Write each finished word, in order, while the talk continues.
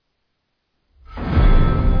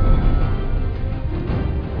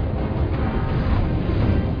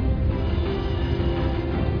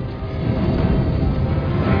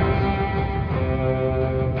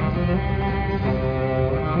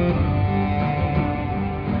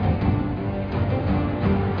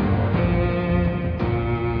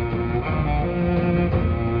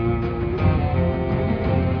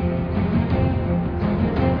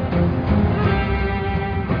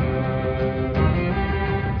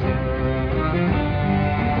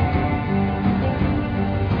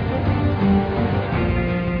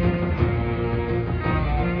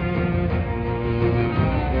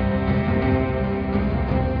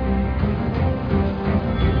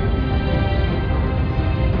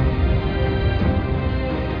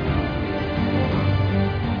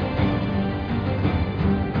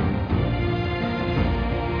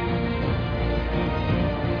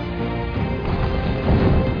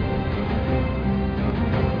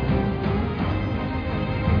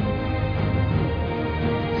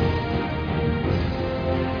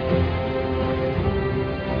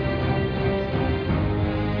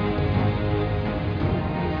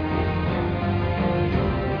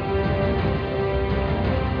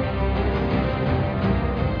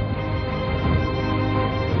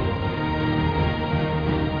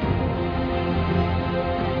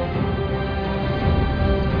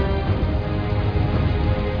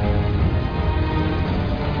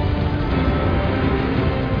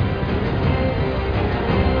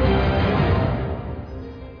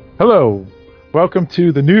Welcome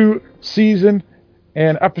to the new season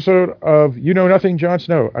and episode of You Know Nothing, Jon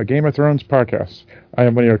Snow, a Game of Thrones podcast. I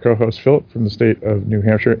am one of your co-hosts, Philip, from the state of New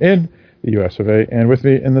Hampshire in the U.S. of A., and with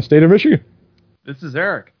me in the state of Michigan. This is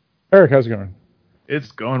Eric. Eric, how's it going?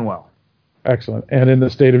 It's going well. Excellent. And in the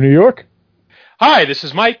state of New York? Hi, this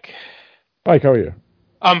is Mike. Mike, how are you?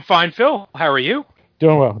 I'm fine, Phil. How are you?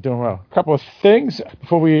 Doing well, doing well. A couple of things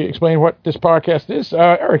before we explain what this podcast is.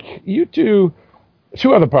 Eric, you do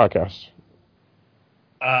two other podcasts.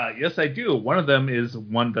 Yes, I do. One of them is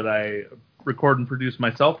one that I record and produce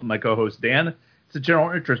myself with my co-host Dan. It's a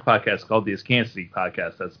general interest podcast called the Askancity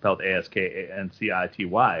Podcast. That's spelled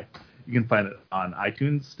A-S-K-A-N-C-I-T-Y. You can find it on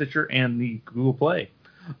iTunes, Stitcher, and the Google Play.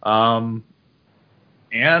 And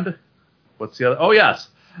what's the other? Oh, yes.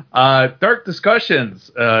 Dark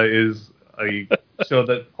Discussions is a show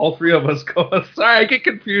that all three of us go. Sorry, I get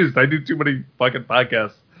confused. I do too many fucking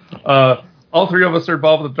podcasts. All three of us are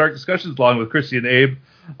involved with the Dark Discussions, along with Christy and Abe,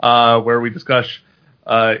 where we discuss.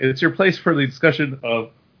 It's your place for the discussion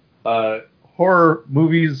of horror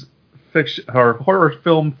movies, fiction, or horror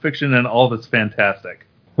film fiction, and all that's fantastic.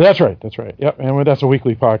 That's right. Yep, and that's a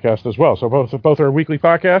weekly podcast as well. So both are weekly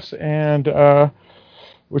podcasts, and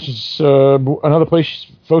which is another place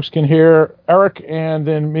folks can hear Eric and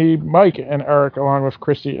then me, Mike, and Eric, along with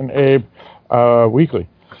Christy and Abe, weekly.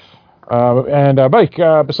 And Mike,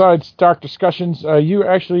 besides Dark Discussions, you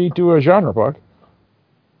actually do a genre blog.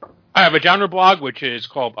 I have a genre blog, which is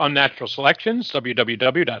called Unnatural Selections,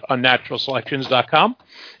 www.unnaturalselections.com.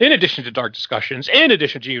 In addition to Dark Discussions, in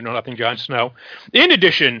addition to You Know Nothing, Jon Snow, in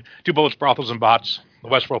addition to Bullets, Brothels, and Bots, the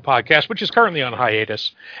Westworld podcast, which is currently on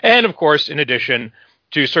hiatus, and, of course, in addition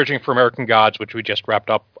to Searching for American Gods, which we just wrapped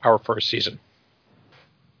up our first season.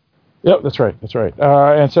 Yep, that's right.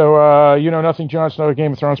 And so, You Know Nothing, Jon Snow, a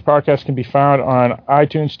Game of Thrones podcast can be found on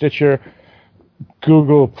iTunes, Stitcher,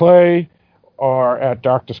 Google Play, or at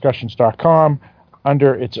darkdiscussions.com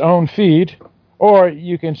under its own feed, or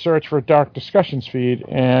you can search for Dark Discussions feed,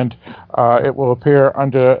 and it will appear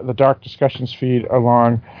under the Dark Discussions feed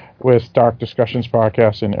along with Dark Discussions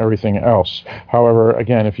podcast and everything else. However,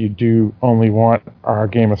 again, if you do only want our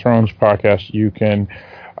Game of Thrones podcast, you can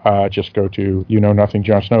just go to You Know Nothing,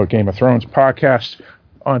 Jon Snow, a Game of Thrones podcast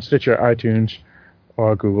on Stitcher, iTunes,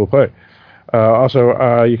 or Google Play.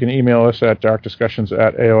 Also, you can email us at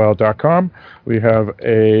darkdiscussions@aol.com. We have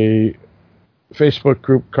a Facebook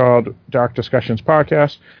group called Dark Discussions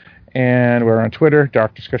Podcast, and we're on Twitter,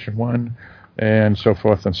 Dark Discussion 1, and so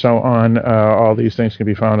forth and so on. All these things can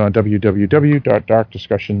be found on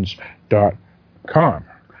www.darkdiscussions.com.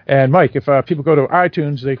 And Mike, if people go to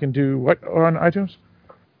iTunes, they can do what on iTunes?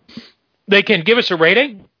 They can give us a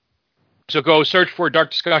rating. So go search for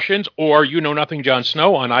Dark Discussions or You Know Nothing, Jon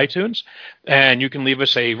Snow on iTunes, and you can leave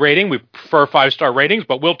us a rating. We prefer 5-star ratings,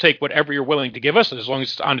 but we'll take whatever you're willing to give us as long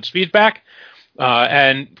as it's on its feedback.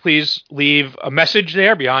 And please leave a message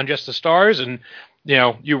there beyond just the stars. And,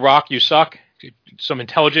 you rock, you suck. Some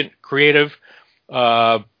intelligent, creative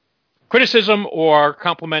criticism or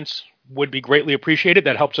compliments would be greatly appreciated.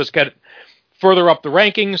 That helps us get further up the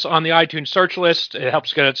rankings on the iTunes search list. It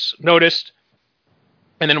helps get us noticed.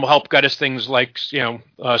 And then it will help get us things like,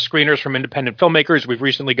 screeners from independent filmmakers. We've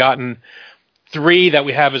recently gotten 3 that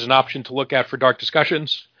we have as an option to look at for Dark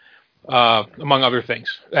Discussions, among other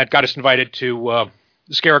things. That got us invited to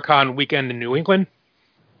the Scarecon weekend in New England.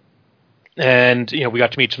 And, we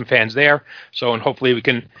got to meet some fans there. So, and hopefully we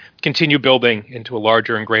can continue building into a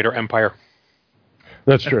larger and greater empire.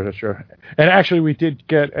 That's true. And actually, we did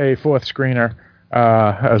get a 4th screener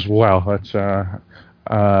as well. That's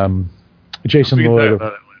Jason Lloyd.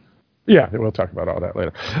 Yeah, we'll talk about all that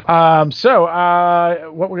later. So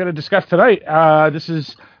what we're going to discuss tonight, this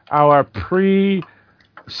is our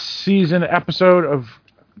pre-season episode of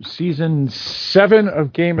Season 7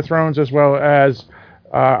 of Game of Thrones, as well as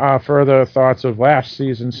our further thoughts of last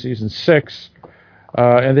season, Season 6.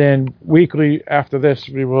 And then weekly after this,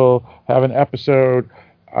 we will have an episode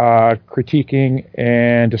critiquing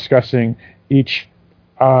and discussing each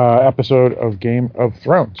episode of Game of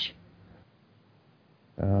Thrones.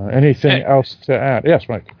 Anything else to add? Yes,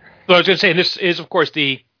 Mike. Well, I was going to say, this is, of course,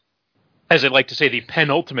 as I'd like to say, the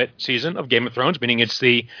penultimate season of Game of Thrones, meaning it's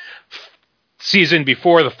the season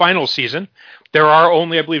before the final season. There are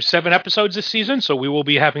only, I believe, 7 episodes this season, so we will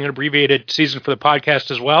be having an abbreviated season for the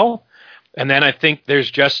podcast as well. And then I think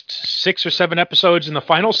there's just 6 or 7 episodes in the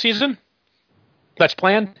final season. That's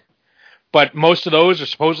planned. But most of those are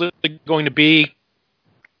supposedly going to be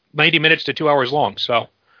 90 minutes to 2 hours long, so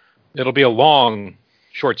it'll be a long,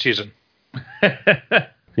 short season.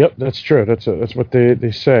 Yep, that's true. That's what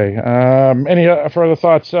they say. Any further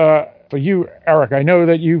thoughts, for you, Eric. I know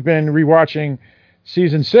that you've been rewatching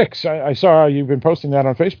season 6. I saw you've been posting that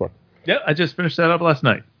on Facebook. Yeah, I just finished that up last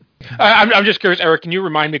night. I'm just curious, Eric, can you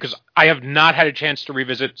remind me, because I have not had a chance to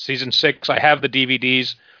revisit season 6. I have the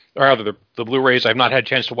DVDs, or rather the Blu-rays. I've not had a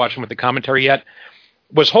chance to watch them with the commentary yet.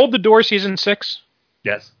 Was Hold the Door season 6?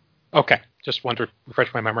 Yes. Okay, just wanted to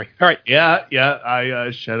refresh my memory. All right. Yeah,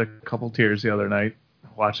 I shed a couple tears the other night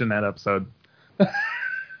watching that episode.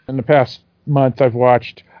 In the past month, I've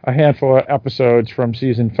watched a handful of episodes from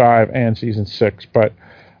season 5 and season 6, but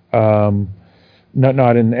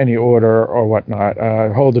not in any order or whatnot.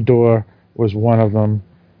 Hold the Door was one of them,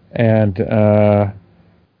 and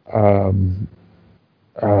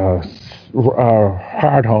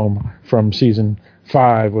Hard Home from season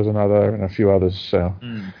 5 was another, and a few others. So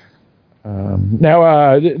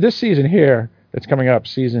now this season here that's coming up,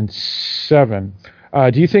 season 7.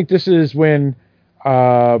 Do you think this is when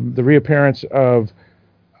the reappearance of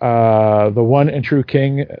the one and true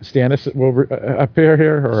king Stannis will appear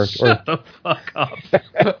here? Or Shut the fuck up.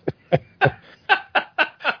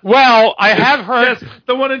 Well, I have heard... Yes,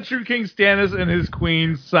 the one and true king Stannis and his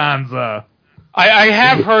queen Sansa. I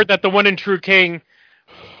have heard that the one and true king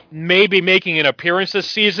may be making an appearance this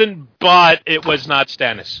season, but it was not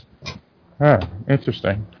Stannis. Huh,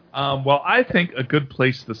 interesting. Well, I think a good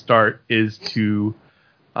place to start is to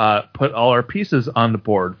put all our pieces on the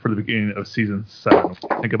board for the beginning of season 7.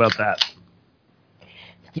 Think about that.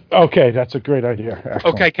 Okay, that's a great idea.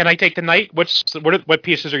 Excellent. Okay, can I take the night? What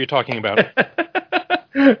pieces are you talking about?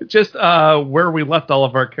 Just where we left all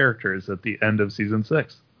of our characters at the end of season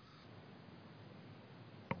 6.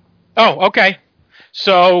 Oh, okay.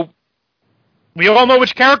 So, we all know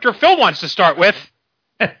which character Phil wants to start with.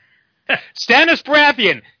 Stannis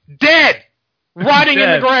Baratheon, dead! Rotting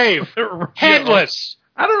in the grave! Headless!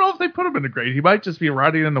 I don't know if they put him in the grave. He might just be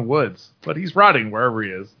rotting in the woods. But he's rotting wherever he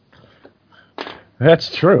is.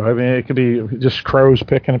 That's true. I mean, it could be just crows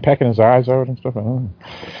pecking his eyes out and stuff.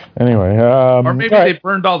 Anyway. Or maybe they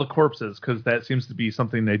burned all the corpses, because that seems to be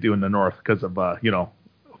something they do in the north because of,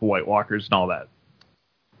 White Walkers and all that.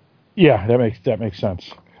 Yeah, that makes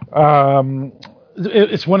sense.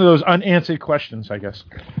 It's one of those unanswered questions, I guess.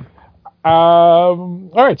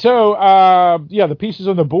 All right, so the pieces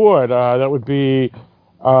on the board that would be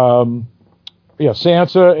Sansa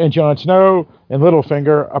and Jon Snow and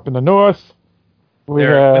Littlefinger up in the north.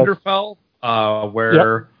 They're at Winterfell,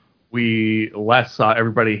 where we last saw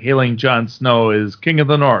everybody hailing Jon Snow as King of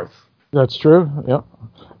the North. That's true. Yep.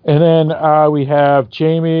 And then we have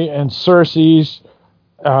Jaime and Cersei's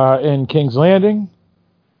in King's Landing.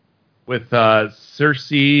 With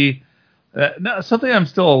Cersei. Something I'm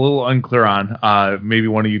still a little unclear on. Maybe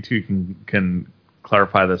one of you two can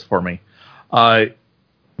clarify this for me.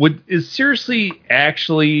 Is Cersei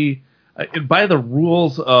actually, by the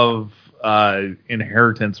rules of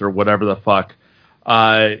inheritance or whatever the fuck,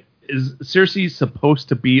 is Cersei supposed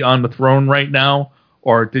to be on the throne right now,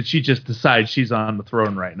 or did she just decide she's on the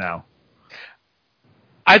throne right now?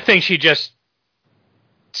 I think she just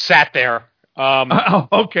sat there.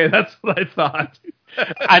 Okay, that's what I thought.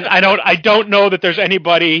 I don't know that there's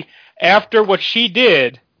anybody after what she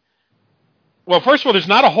did. Well, first of all, there's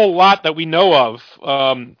not a whole lot that we know of.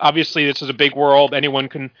 Obviously, this is a big world. Anyone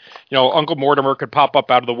can, Uncle Mortimer could pop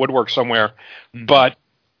up out of the woodwork somewhere. Mm-hmm. But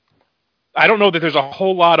I don't know that there's a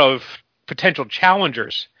whole lot of potential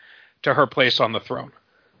challengers to her place on the throne.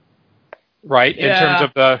 Right? Yeah. In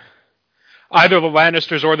terms of either the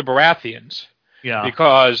Lannisters or the Baratheons. Yeah.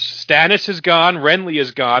 Because Stannis is gone, Renly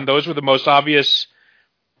is gone. Those were the most obvious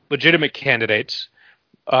legitimate candidates.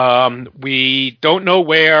 We don't know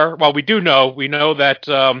where. Well, we do know. We know that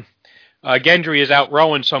Gendry is out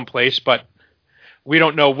rowing someplace, but we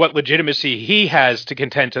don't know what legitimacy he has to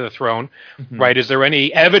contend to the throne. Mm-hmm. Right? Is there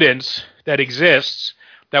any evidence that exists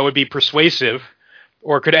that would be persuasive,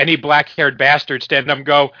 or could any black-haired bastard stand up and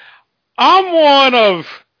go, "I'm one of"?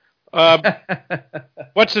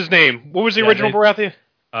 What's his name? What was the original Baratheon?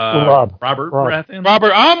 Robert Baratheon.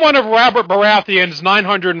 Robert. I'm one of Robert Baratheon's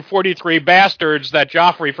 943 bastards that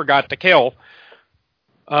Joffrey forgot to kill.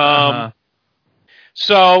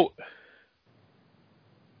 So,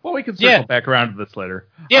 well, we can circle back around to this later.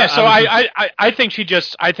 Yeah. So I think she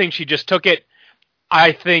just took it.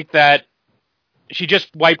 I think that she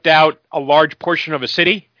just wiped out a large portion of a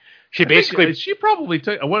city. She probably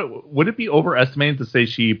took. What would it be overestimating to say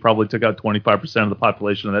she probably took out 25% of the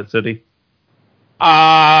population of that city?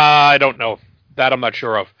 I don't know. That I'm not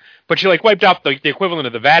sure of. But she wiped out the equivalent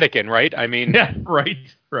of the Vatican, right? I mean, yeah, right.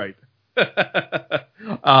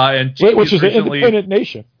 And which is an independent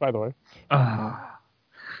nation, by the way.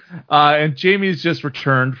 And Jamie's just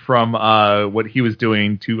returned from what he was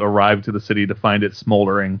doing to arrive to the city to find it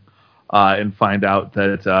smoldering and find out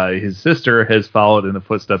that his sister has followed in the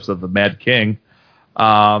footsteps of the Mad King.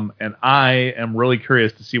 And I am really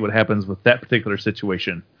curious to see what happens with that particular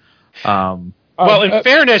situation. Well, in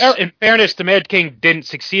fairness, the Mad King didn't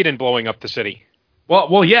succeed in blowing up the city.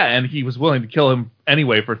 Well, yeah, and he was willing to kill him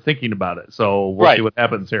anyway for thinking about it. So we'll see what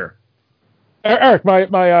happens here. Eric,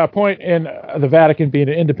 my point in the Vatican being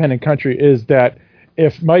an independent country is that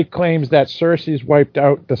if Mike claims that Cersei's wiped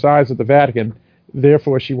out the size of the Vatican,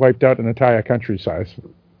 therefore she wiped out an entire country's size.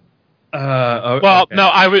 Well, no,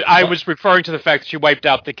 I was referring to the fact that she wiped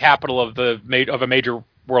out the capital of a major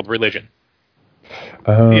world religion.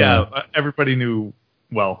 Yeah, everybody knew,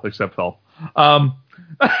 well, except Phil.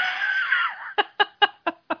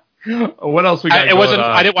 What else we got?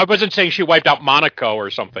 I wasn't saying she wiped out Monaco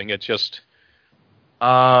or something. It's just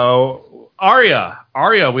Arya.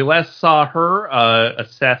 We last saw her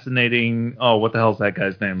assassinating. Oh, what the hell's that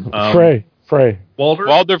guy's name? Frey.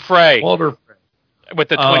 Walder Frey. Walder Frey. With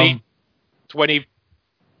the 20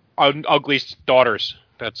 ugly daughters.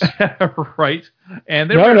 That's right. And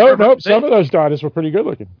no. Some of those daughters were pretty good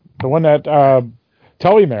looking. The one that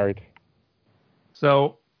Tully married.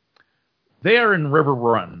 So they are in River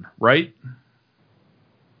Run, right?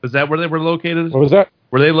 Is that where they were located? What was that?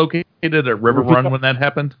 Were they located at River Run when that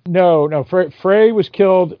happened? No. Frey was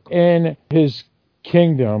killed in his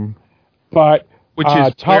kingdom, but which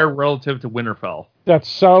is where relative to Winterfell? That's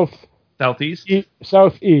southeast.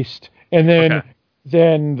 Southeast, and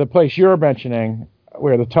then the place you're mentioning,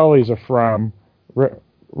 where the Tullys are from,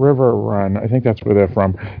 River Run. I think that's where they're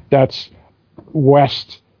from. That's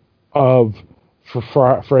west of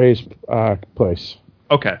Frey's place.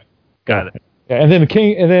 Okay, got it. Yeah, and then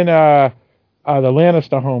the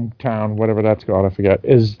Lannister hometown, whatever that's called, I forget,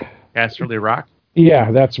 is Casterly Rock.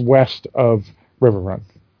 Yeah, that's west of River Run.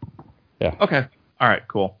 Yeah. Okay. All right.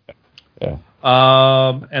 Cool. Yeah.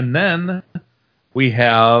 And then we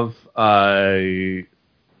have Arya.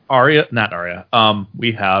 Not Arya.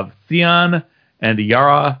 We have Theon and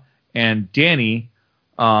Yara and Dany,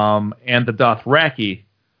 and the Dothraki,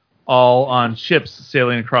 all on ships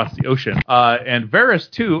sailing across the ocean. And Varys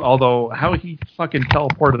too, although how he fucking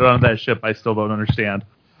teleported on that ship, I still don't understand.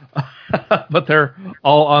 But they're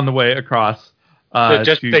all on the way across. They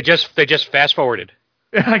just fast forwarded.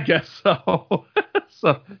 I guess so.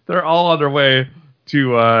 So they're all on their way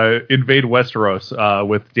to invade Westeros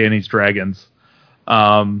with Dany's dragons.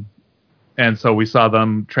 And so we saw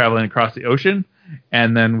them traveling across the ocean.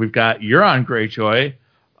 And then we've got Euron Greyjoy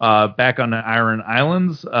back on the Iron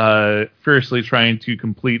Islands, fiercely trying to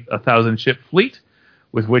complete a 1,000-ship fleet,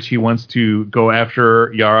 with which he wants to go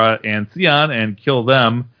after Yara and Theon and kill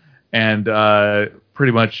them, and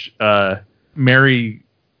pretty much marry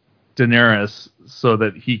Daenerys so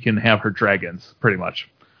that he can have her dragons, pretty much.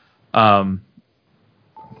 Did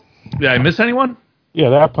I miss anyone? Yeah,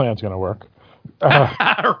 that plan's going to work.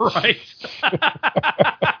 Right.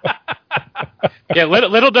 Yeah,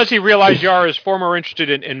 little does he realize Yara is far more interested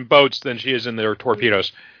in boats than she is in their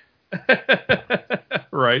torpedoes.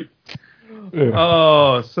 Right. Yeah.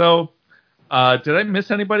 Oh, so did I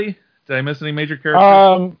miss anybody? Did I miss any major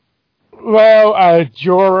characters? Well,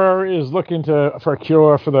 Jorah is looking for a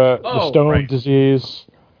cure for the stone disease.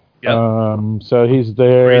 Yep. So he's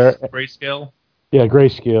there. Grayscale? Yeah,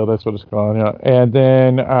 Grayscale, that's what it's called. Yeah. And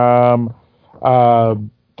then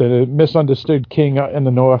the misunderstood king in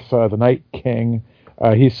the north, the Night King,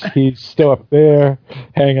 he's still up there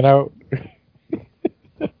hanging out.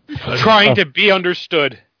 Trying to be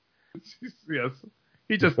understood. Yes.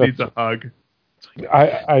 He just needs a hug.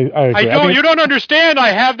 I agree. You don't understand. I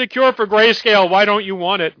have the cure for Grayscale. Why don't you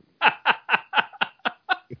want it?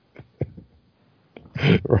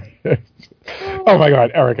 Right. Oh my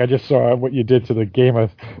God, Eric! I just saw what you did to the Game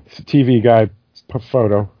of TV guy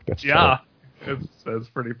photo. That's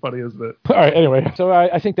pretty funny, isn't it? All right. Anyway, so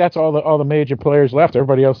I think that's all the major players left.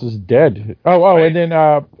 Everybody else is dead. Right. And then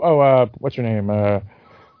what's her name? The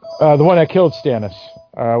one that killed Stannis.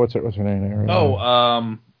 What's her name?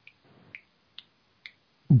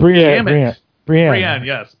 Brienne.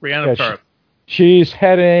 Yes, Brienne of Tarth. She's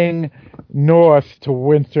heading north to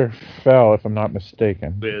Winterfell, if I'm not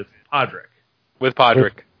mistaken. With Podrick. With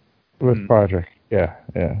Podrick. Yeah.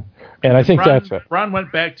 And I think that's it. Ron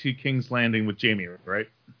went back to King's Landing with Jaime, right?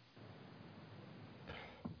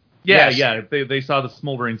 Yeah, yes. Yeah. They saw the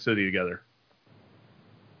smoldering city together.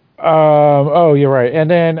 You're right. And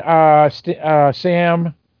then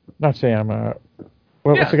Sam, not Sam.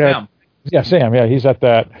 What's the guy? Yeah, Sam. Yeah, he's at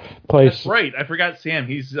that place. That's right. I forgot Sam.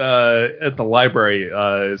 He's at the library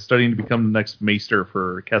studying to become the next maester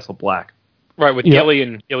for Castle Black. Right, with Gilly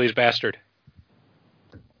and Gilly's bastard.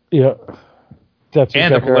 Yeah. That's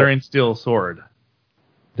and exactly a Valerian right. steel sword.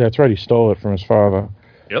 That's right. He stole it from his father.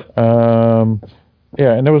 Yep.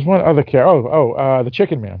 Yeah, and there was one other character. The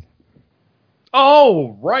Chicken Man.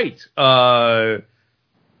 Oh, right.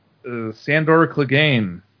 Sandor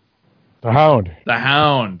Clegane. The Hound. The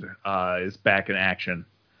Hound is back in action.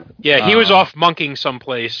 Yeah, he was off monking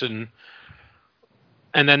someplace, and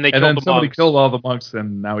then they killed the monks. Somebody killed all the monks,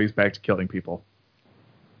 and now he's back to killing people.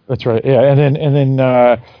 That's right. Yeah, and then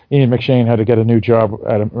Ian McShane had to get a new job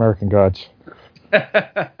at American Gods.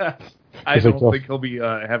 I don't think he'll be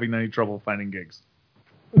having any trouble finding gigs.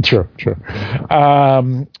 Sure.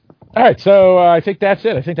 All right, so I think that's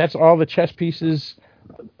it. I think that's all the chess pieces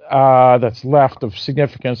that's left of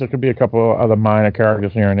significance. There could be a couple of other minor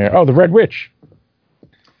characters here and there. Oh, the Red Witch.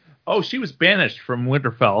 Oh, she was banished from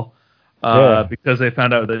Winterfell because they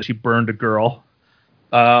found out that she burned a girl.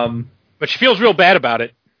 But she feels real bad about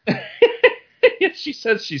it. She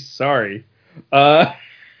says she's sorry.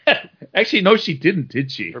 Actually, no, she didn't,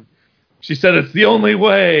 did she? She said it's the only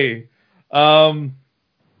way. Yeah,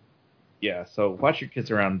 so watch your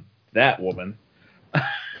kids around that woman.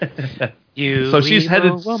 So she's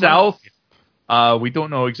headed south. We don't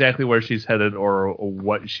know exactly where she's headed or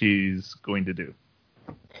what she's going to do.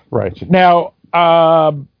 Right. Now,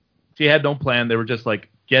 she had no plan. They were just like,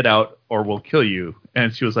 get out or we'll kill you.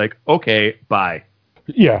 And she was like, okay, bye.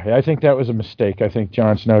 Yeah, I think that was a mistake. I think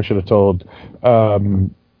Jon Snow should have told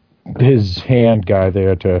his hand guy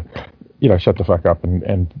there to, shut the fuck up.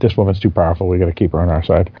 And this woman's too powerful. We got to keep her on our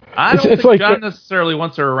side. I don't think Jon necessarily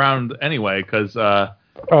wants her around anyway, because he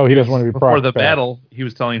doesn't want to be before the battle. He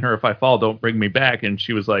was telling her, if I fall, don't bring me back. And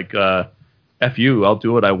she was like, F you, I'll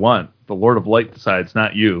do what I want. The Lord of Light decides,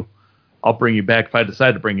 not you. I'll bring you back if I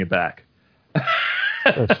decide to bring you back.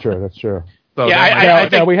 That's true. So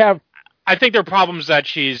yeah, I think there are problems that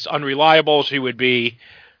she's unreliable. She would be.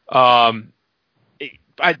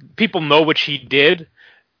 People know what she did,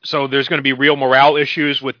 so there's going to be real morale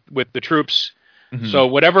issues with the troops. Mm-hmm. So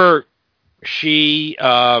whatever she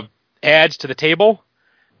adds to the table,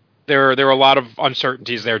 there are a lot of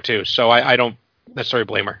uncertainties there too. So I don't necessarily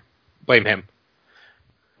blame him.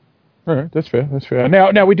 All right, that's fair.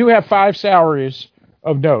 Now we do have 5 salaries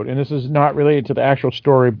of note, and this is not related to the actual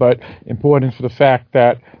story, but important for the fact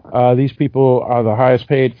that these people are the highest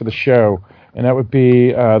paid for the show, and that would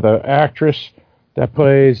be the actress that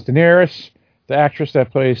plays Daenerys, the actress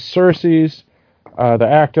that plays Cersei, the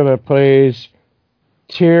actor that plays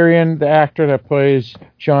Tyrion, the actor that plays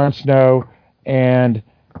Jon Snow, and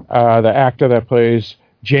the actor that plays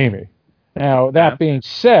Jaime. Now, that being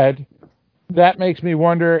said, that makes me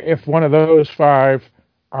wonder if one of those 5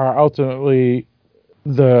 are ultimately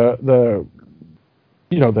the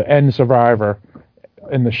end survivor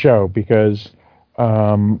in the show, because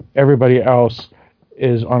everybody else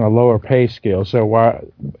is on a lower pay scale. So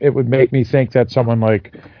it would make me think that someone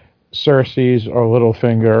like Cersei's or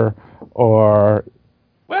Littlefinger or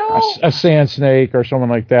a Sand Snake or someone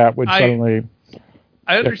like that would suddenly.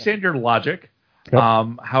 I understand your logic. Yep.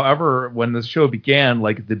 However, when the show began,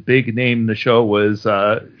 like, the big name in the show was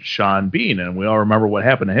Sean Bean, and we all remember what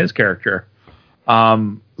happened to his character.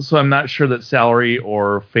 So I'm not sure that salary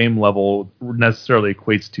or fame level necessarily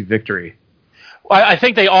equates to victory. Well, I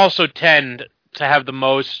think they also tend to have the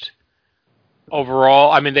most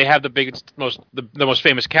overall. I mean, they have the biggest, the most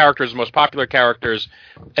famous characters, the most popular characters,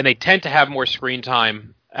 and they tend to have more screen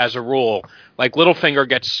time as a rule. Like Littlefinger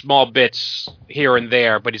gets small bits here and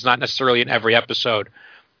there, but he's not necessarily in every episode.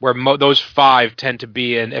 Where those 5 tend to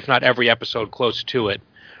be in, if not every episode, close to it.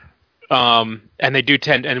 And they do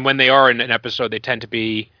tend, and when they are in an episode, they tend to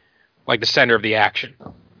be like the center of the action.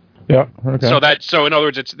 Yeah. Okay. So in other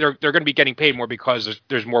words, they're going to be getting paid more because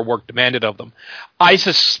there's more work demanded of them. I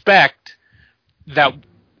suspect that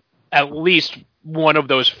at least one of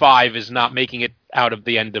those 5 is not making it out of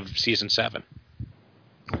the end of season 7.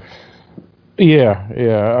 Yeah.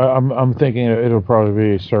 I'm thinking it'll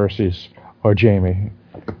probably be Cersei's or Jaime.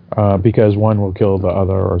 Because one will kill the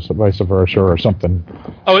other, or vice versa, or something.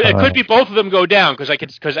 Oh, it could be both of them go down because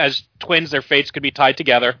as twins, their fates could be tied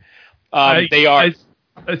together. They are.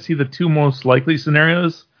 I see the 2 most likely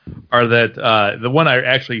scenarios are that the one I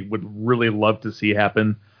actually would really love to see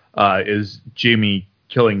happen is Jaime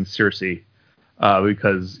killing Cersei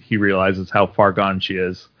because he realizes how far gone she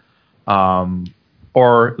is.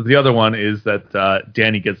 Or the other one is that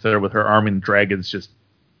Dany gets there with her army and dragons just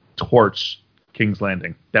torch King's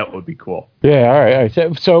Landing. That would be cool. Yeah, all right.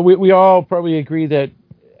 So we all probably agree that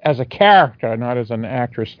as a character, not as an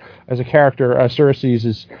actress, as a character,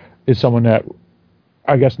 Cersei is someone that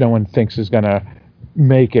I guess no one thinks is going to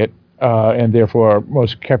make it, and therefore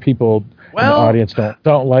most people in the audience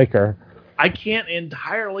don't like her. I can't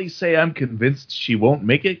entirely say I'm convinced she won't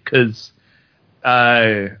make it because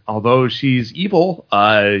although she's evil,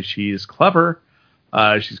 she's clever.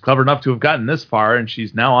 She's clever enough to have gotten this far, and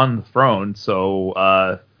she's now on the throne. So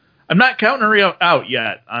I'm not counting her out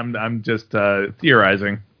yet. I'm just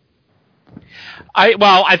theorizing.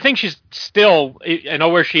 I think she's still. I know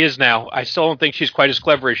where she is now. I still don't think she's quite as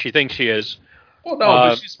clever as she thinks she is. Well, no,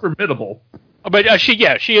 but she's formidable. But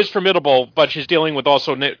she is formidable. But she's dealing with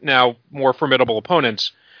also now more formidable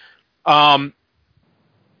opponents. I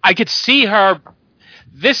could see her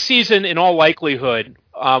this season, in all likelihood,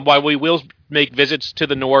 while we will make visits to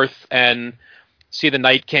the north and see the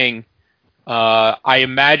Night King. I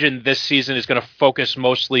imagine this season is going to focus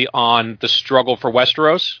mostly on the struggle for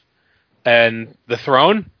Westeros and the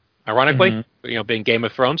throne, ironically, being Game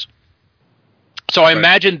of Thrones. So I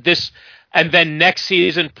imagine this, and then next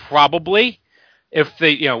season probably, if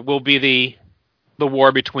they, will be the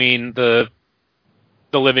war between the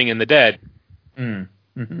living and the dead.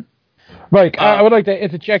 Mike, I would like to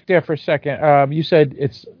interject there for a second. You said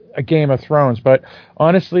it's a Game of Thrones, but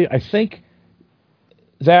honestly, I think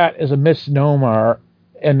that is a misnomer,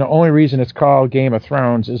 and the only reason it's called Game of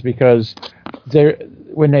Thrones is because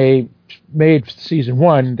when they made season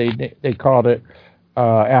 1, they called it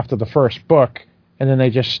after the first book, and then they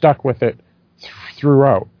just stuck with it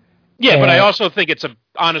throughout. Yeah, but I also think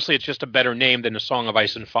honestly, it's just a better name than A Song of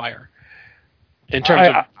Ice and Fire. In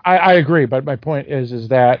terms I agree, but my point is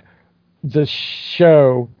that the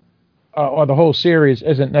show or the whole series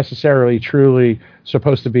isn't necessarily truly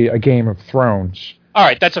supposed to be a Game of Thrones. All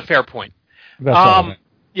right, that's a fair point. That's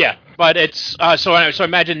yeah, but it's so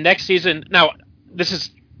imagine next season. Now, this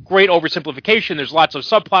is great oversimplification. There's lots of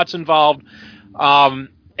subplots involved.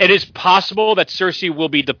 It is possible that Cersei will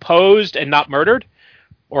be deposed and not murdered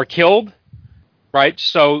or killed, right?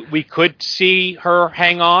 So we could see her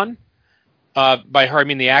hang on. By her, I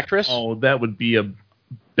mean the actress. Oh, that would be a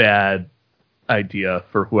bad idea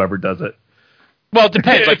for whoever does it. Well, it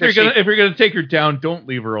depends. If you're gonna take her down, don't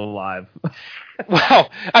leave her alive. Well,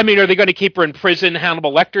 I mean, are they going to keep her in prison,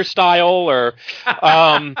 Hannibal Lecter style, or?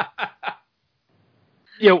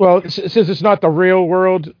 Well, since it's not the real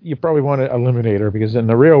world, you probably want to eliminate her, because in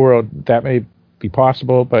the real world that may be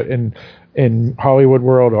possible, but in Hollywood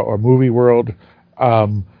world or movie world,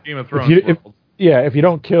 Game of Thrones world. If you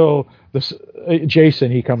don't kill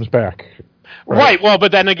Jason, he comes back. Right. Well,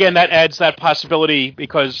 but then again, that adds that possibility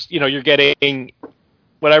because you're getting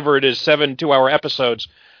whatever it is, 7 2-hour episodes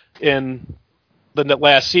in the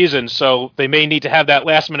last season, so they may need to have that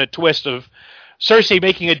last minute twist of Cersei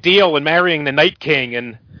making a deal and marrying the Night King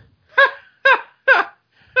and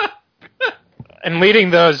and leading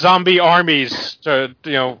the zombie armies to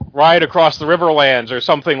ride across the Riverlands or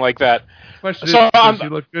something like that. Question is, you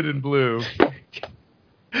look good in blue.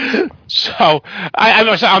 So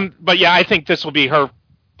I think this will be her.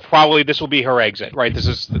 Probably this will be her exit. Right. This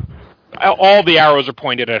is all the arrows are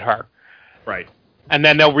pointed at her. Right. And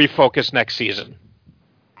then they'll refocus next season.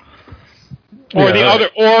 Or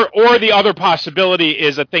the other possibility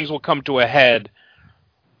is that things will come to a head,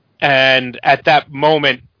 and at that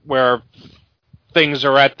moment where things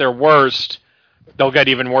are at their worst, they'll get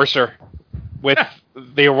even worser with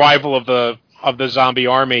the arrival of the zombie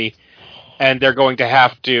army, and they're going to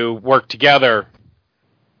have to work together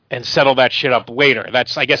and settle that shit up later.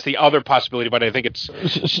 That's, I guess, the other possibility, but I think it's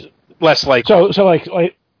less likely. So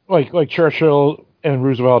like Churchill and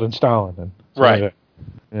Roosevelt and Stalin, then. Right.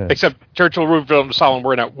 Yeah. Except Churchill, Roosevelt, and Stalin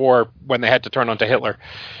weren't at war when they had to turn onto Hitler.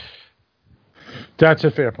 That's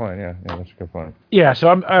a fair point. Yeah, that's a good point. Yeah,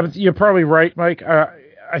 so you're probably right, Mike.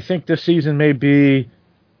 I think this season may be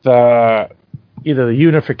either the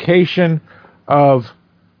unification of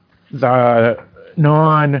the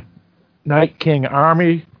non-Night King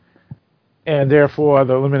army, and therefore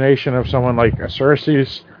the elimination of someone like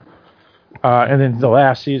Cersei's, and then the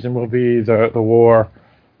last season will be the war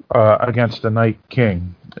against the Night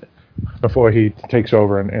King before he takes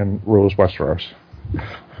over and rules Westeros.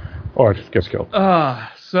 Or gets killed.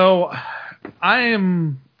 So I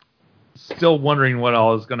am still wondering what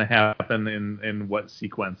all is going to happen in what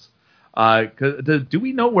sequence. Do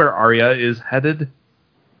we know where Arya is headed?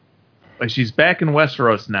 Like, she's back in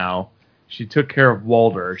Westeros now. She took care of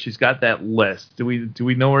Walder. She's got that list. Do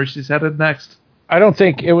we know where she's headed next? I don't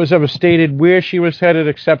think it was ever stated where she was headed,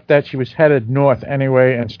 except that she was headed north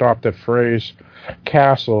anyway and stopped at Frey's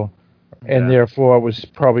castle, and therefore was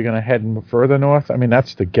probably going to head further north. I mean,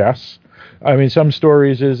 that's the guess. I mean, some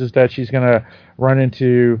stories is that she's going to run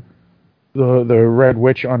into the Red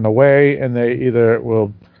Witch on the way, and they either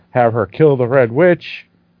will have her kill the Red Witch,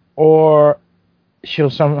 or she'll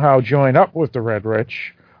somehow join up with the Red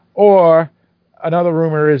Witch, or another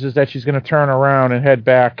rumor is that she's going to turn around and head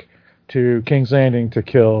back to King's Landing to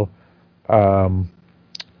kill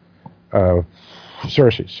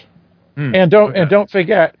Cersei's. And don't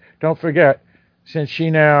forget, since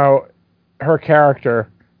her character,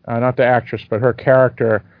 not the actress, but her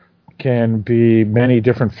character can be many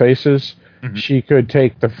different faces. Mm-hmm. She could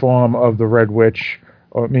take the form of the Red Witch,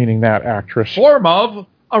 or meaning that actress. Form of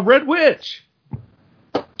a Red Witch.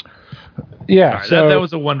 Yeah, right, so that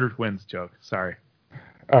was a Wonder Twins joke. Sorry.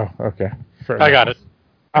 Oh, okay. I got it.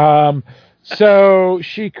 So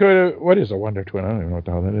she could. What is a Wonder Twin? I don't even know what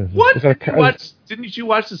the hell that is. What? Is that Didn't you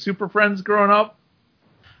watch the Super Friends growing up?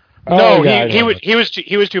 No, he was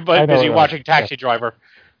too busy watching Taxi Driver.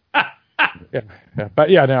 Yeah, but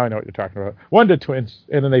now I know what you're talking about. Wonder Twins,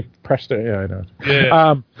 and then they pressed it. Yeah, I know.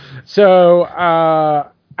 Yeah. So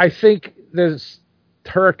I think the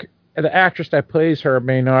actress that plays her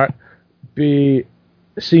may not be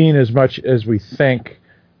seen as much as we think,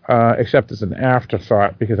 except as an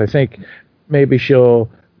afterthought, because I think maybe she'll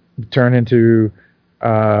turn into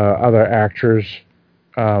other actors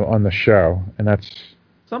on the show, and that's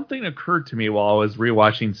something occurred to me while I was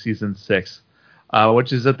rewatching season 6,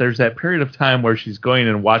 which is that there's that period of time where she's going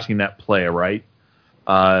and watching that play, right?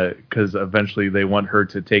 Because eventually they want her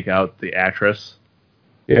to take out the actress.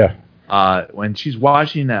 Yeah. When she's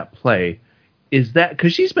watching that play, is that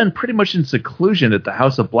because she's been pretty much in seclusion at the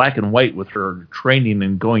House of Black and White with her training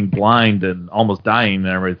and going blind and almost dying and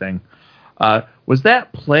everything? Was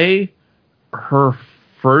that play her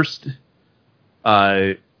first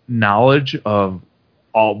knowledge of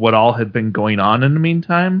what all had been going on in the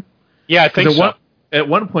meantime? Yeah, I think so. At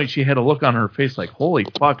one point, she had a look on her face like, "Holy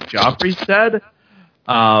fuck, Joffrey's dead."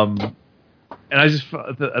 And I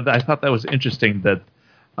thought that was interesting that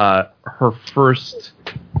her first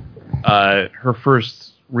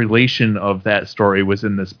relation of that story was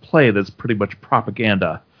in this play that's pretty much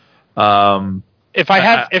propaganda. If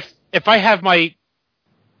I have my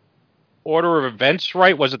order of events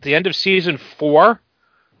right, was it the end of season 4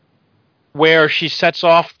 where she sets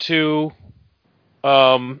off to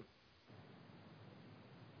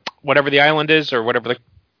whatever the island is, or whatever the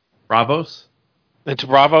Bravos? Into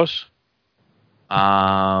Bravos?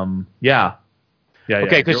 Yeah.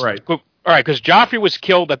 Okay, you're right. All right, because Joffrey was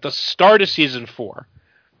killed at the start of season 4,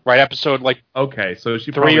 right? Episode okay, so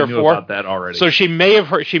she 3 probably or knew 4 about that already. So she may have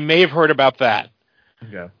heard about that.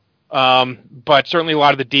 Okay. But certainly a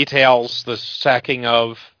lot of the details, the sacking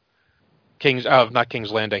of not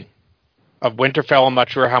King's Landing, of Winterfell, I'm not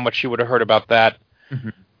sure how much she would have heard about that. Mm-hmm.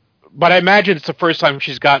 But I imagine it's the first time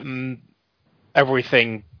she's gotten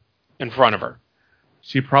everything in front of her.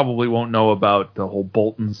 She probably won't know about the whole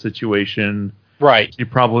Bolton situation. Right. She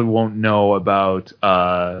probably won't know about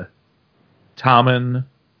Tommen.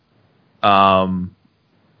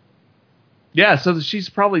 Yeah, so she's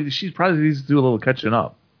probably needs to do a little catching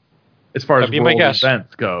up as far as world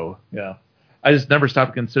events go. Yeah, I just never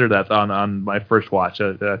stopped to consider that on my first watch.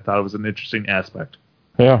 I thought it was an interesting aspect.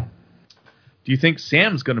 Yeah. Do you think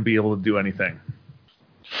Sam's going to be able to do anything?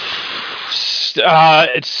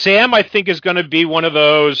 Sam, I think, is going to be one of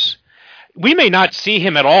those. We may not see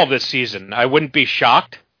him at all this season. I wouldn't be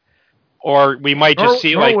shocked. Or we might just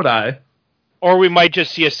see would I. Or we might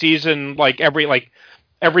just see a season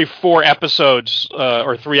every 4 episodes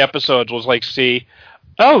or 3 episodes. Was see,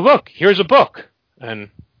 oh look, here's a book,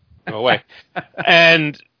 and go away.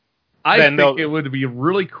 And I think it would be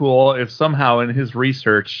really cool if somehow in his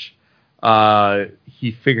research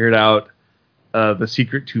he figured out the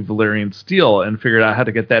secret to Valyrian steel and figured out how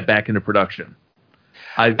to get that back into production.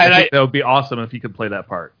 I think that would be awesome if he could play that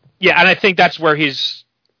part. Yeah, and I think that's where he's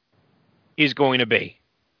going to be.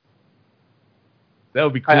 That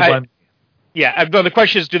would be cool. Yeah, but the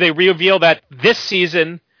question is, do they reveal that this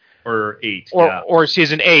season or 8, or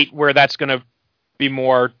season 8, where that's going to be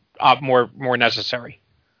more necessary?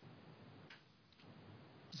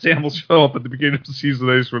 Sam will show up at the beginning of season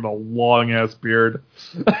 8 with a long ass beard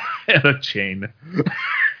and a chain.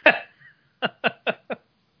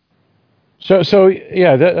 So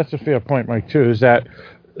yeah, that's a fair point, Mike. Too, is that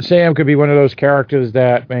Sam could be one of those characters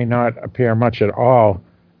that may not appear much at all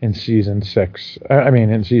in season 6.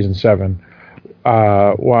 In season 7,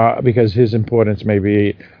 because his importance may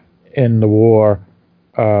be in the war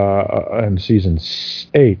in season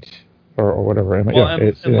 8 or whatever.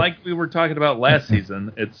 Well, like we were talking about last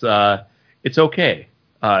season, it's okay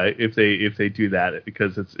if they do that,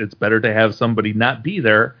 because it's better to have somebody not be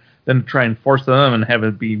there than try and force them and have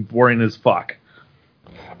it be boring as fuck.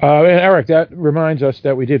 And Eric, that reminds us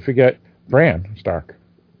that we did forget Bran Stark.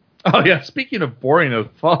 Oh yeah, speaking of boring as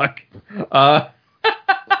fuck,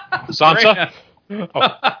 Sansa.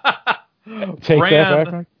 Take Bran,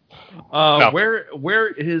 that back. No. Where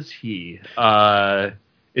is he?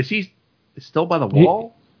 Is he still by the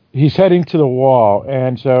wall? He's heading to the wall,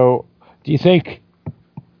 and so do you think?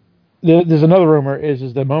 There's another rumor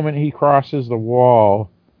is the moment he crosses the wall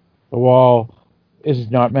is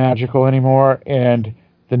not magical anymore, and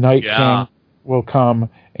the Night King will come,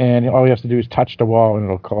 and all he has to do is touch the wall, and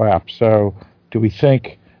it'll collapse. So, do we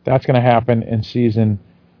think that's going to happen in season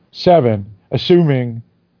 7, assuming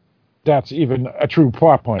that's even a true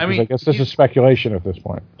plot point? I guess this is speculation at this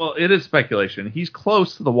point. Well, it is speculation. He's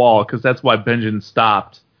close to the wall because that's why Benjen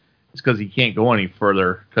stopped. It's because he can't go any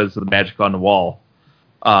further because of the magic on the wall.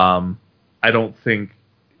 I don't think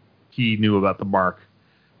he knew about the mark.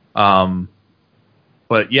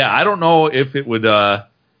 But yeah, I don't know if it would.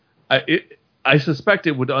 I suspect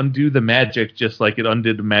it would undo the magic just like it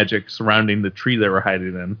undid the magic surrounding the tree they were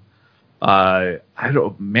hiding in. I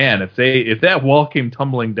don't, man. If that wall came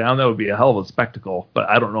tumbling down, that would be a hell of a spectacle. But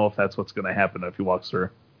I don't know if that's what's going to happen if he walks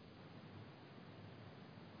through.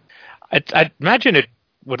 I'd imagine it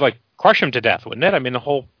would crush him to death, wouldn't it? I mean, the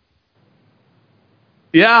whole.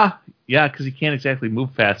 Yeah, because he can't exactly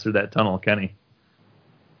move fast through that tunnel, can he?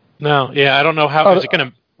 No, yeah, I don't know how. Is it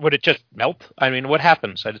going to? Would it just melt? I mean, what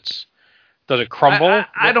happens? Does it crumble?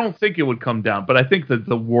 I don't think it would come down, but I think that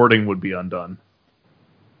the warding would be undone.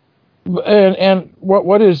 And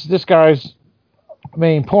what is this guy's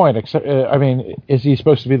main point? Is he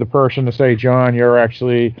supposed to be the person to say, Jon, you're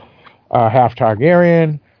actually half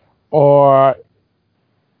Targaryen, or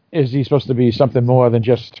is he supposed to be something more than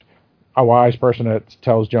just a wise person that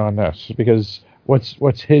tells Jon this? Because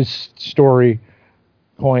what's his story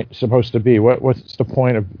point supposed to be? What's the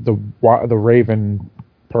point of the Raven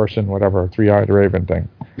person, whatever, three-eyed Raven thing?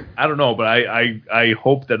 I don't know, but I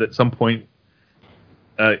hope that at some point,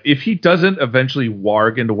 if he doesn't eventually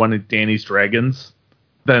warg into one of Dany's dragons,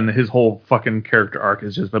 then his whole fucking character arc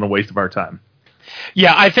has just been a waste of our time.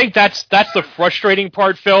 Yeah, I think that's the frustrating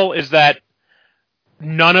part, Phil, is that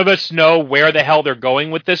none of us know where the hell they're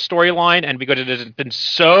going with this storyline, and because it has been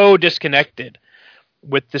so disconnected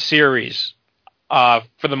with the series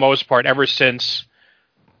for the most part ever since,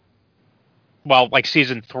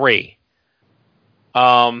 season 3,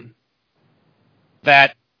 that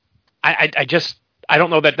I don't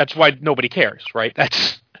know that's why nobody cares, right?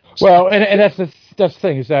 Well, and that's the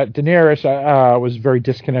thing, is that Daenerys was very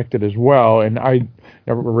disconnected as well, and I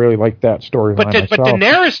never really liked that storyline. But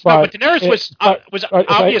Daenerys was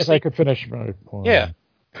obviously. If I could finish my point. Yeah.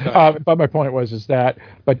 But my point was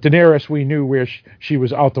but Daenerys, we knew where she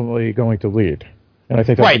was ultimately going to lead, and I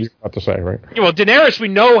think that's what you're about to say, right? Yeah, well, Daenerys, we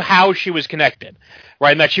know how she was connected,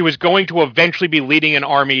 right, and that she was going to eventually be leading an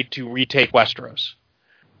army to retake Westeros.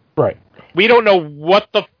 Right. We don't know what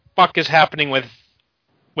the fuck is happening with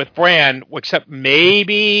Bran, except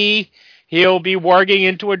maybe he'll be warging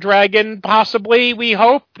into a dragon, possibly, we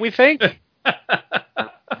hope, we think.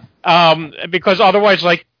 Because otherwise,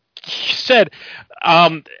 like you said,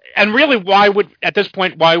 and really, at this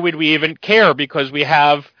point, why would we even care? Because we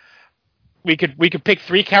could pick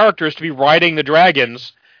 3 characters to be riding the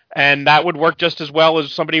dragons, and that would work just as well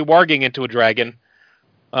as somebody warging into a dragon.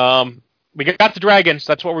 We got the dragons.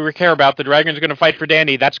 That's what we care about. The dragons are going to fight for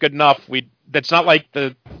Dany. That's good enough. That's not like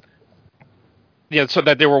so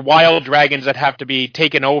that there were wild dragons that have to be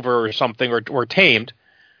taken over or something or tamed.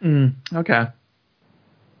 Okay.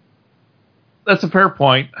 That's a fair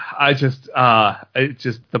point. The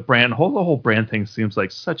whole Bran thing seems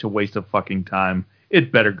like such a waste of fucking time.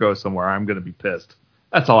 It better go somewhere. I'm going to be pissed.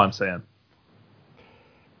 That's all I'm saying.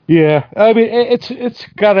 Yeah, I mean, it's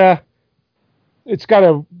gotta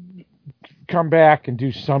come back and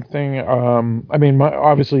do something. I mean,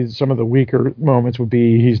 obviously, some of the weaker moments would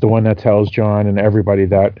be he's the one that tells Jon and everybody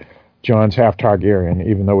that Jon's half Targaryen,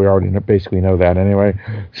 even though we already basically know that anyway.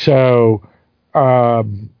 So,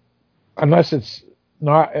 unless it's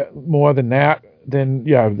not more than that, then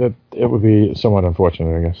yeah, it would be somewhat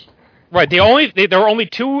unfortunate, I guess. Right. There are only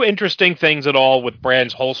 2 interesting things at all with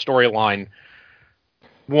Bran's whole storyline.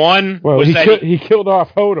 One was he killed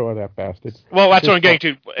off Hodor, that bastard. Well, that's what I'm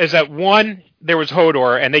getting to. Is that one, there was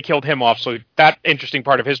Hodor, and they killed him off, so that interesting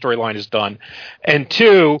part of his storyline is done. And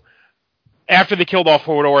 2, after they killed off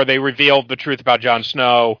Hodor, they revealed the truth about Jon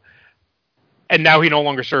Snow, and now he no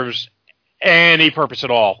longer serves any purpose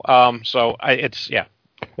at all. It's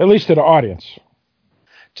at least to the audience.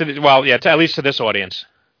 At least to this audience.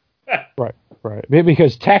 Right. Right.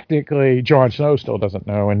 Because technically Jon Snow still doesn't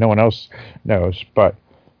know and no one else knows, but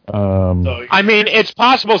I mean, it's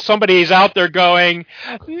possible somebody's out there going,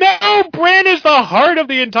 "No, Bran is the heart of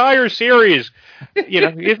the entire series.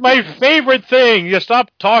 It's my favorite thing. You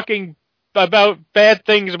stop talking about bad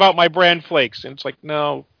things about my Bran flakes." And it's like,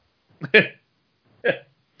 no. So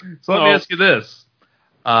let me ask you this.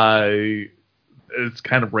 It's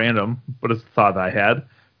kind of random, but it's a thought I had.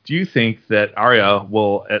 Do you think that Arya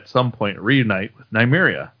will at some point reunite with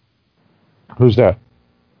Nymeria? Who's that?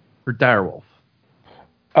 Her direwolf.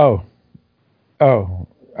 Oh,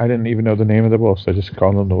 I didn't even know the name of the wolves. I just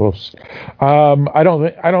called them the wolves. I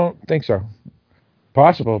don't think so.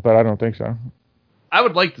 Possible, but I don't think so. I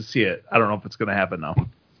would like to see it. I don't know if it's going to happen though.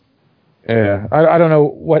 Yeah, I don't know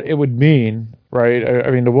what it would mean, right?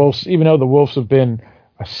 I mean, the wolves, even though the wolves have been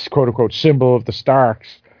a quote unquote symbol of the Starks,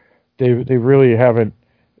 they really haven't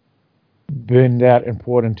been that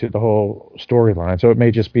important to the whole storyline. So it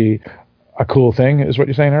may just be a cool thing, is what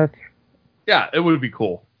you're saying, Eric? Yeah, it would be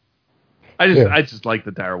cool. I just like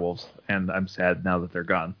the direwolves, and I'm sad now that they're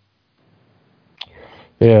gone.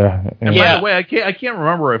 Yeah. And by the way, I can't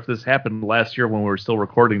remember if this happened last year when we were still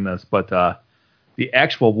recording this, but the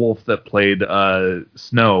actual wolf that played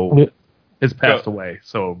Snow has passed away.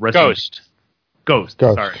 So Ghost.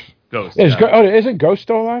 Sorry, Ghost. Isn't Ghost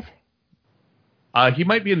still alive? He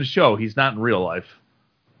might be in the show. He's not in real life.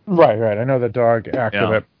 Right. I know the dog actor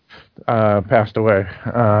that passed away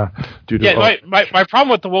due to. My problem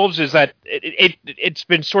with the wolves is that it's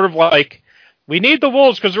been sort of like, we need the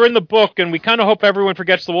wolves because they're in the book, and we kind of hope everyone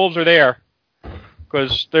forgets the wolves are there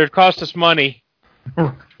because they cost us money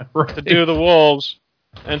to do the wolves,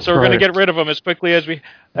 and so we're going to get rid of them as quickly as we're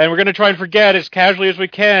going to try and forget as casually as we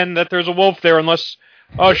can that there's a wolf there, unless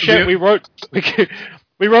we wrote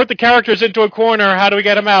the characters into a corner. How do we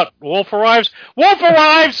get them out? Wolf arrives. Wolf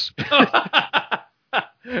arrives.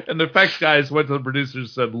 And the effects guys went to the producers and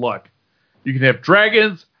said, "Look, you can have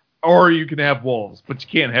dragons or you can have wolves, but you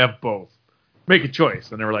can't have both. Make a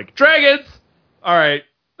choice." And they were like, "Dragons." All right,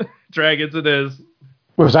 dragons it is.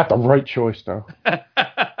 Was that the right choice, though?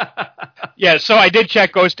 Yeah, so I did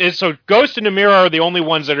check Ghost. So Ghost and Nymeria are the only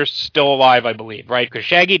ones that are still alive, I believe, right? Because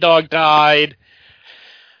Shaggy Dog died,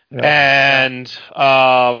 and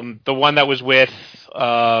the one that was with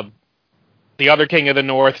the other King of the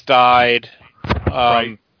North died.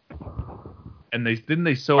 Right. And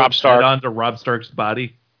they sew Robb Stark onto Robb Stark's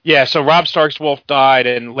body? Yeah, so Robb Stark's wolf died,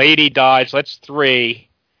 and Lady died, so that's 3.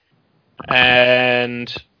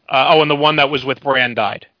 And and the one that was with Bran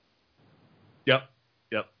died. Yep.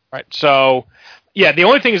 Right. So, yeah, the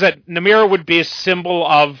only thing is that Nymeria would be a symbol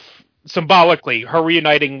of, symbolically, her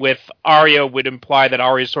reuniting with Arya would imply that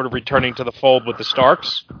Arya is sort of returning to the fold with the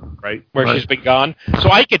Starks, right? Where she's been gone.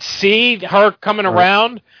 So I could see her coming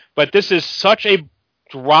around, but this is such a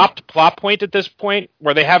dropped plot point at this point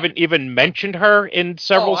where they haven't even mentioned her in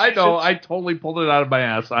several seasons. I know. I totally pulled it out of my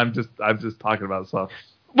ass. I'm just talking about stuff.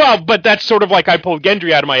 Well, but that's sort of like I pulled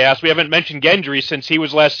Gendry out of my ass. We haven't mentioned Gendry since he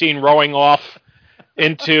was last seen rowing off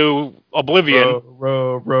into oblivion.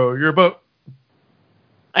 Row your boat.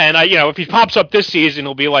 And if he pops up this season,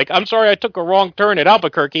 he'll be like, "I'm sorry, I took a wrong turn at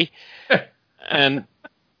Albuquerque." And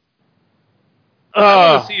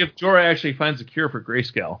I want to see if Jorah actually finds a cure for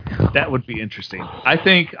grayscale. That would be interesting. I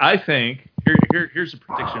think. Here's a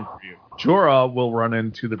prediction for you. Jorah will run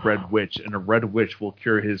into the Red Witch, and a Red Witch will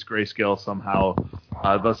cure his grayscale somehow,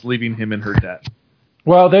 thus leaving him in her debt.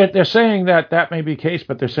 Well, they're saying that may be the case,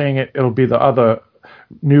 but they're saying it'll be the other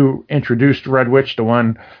new introduced Red Witch, the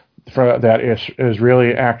one that is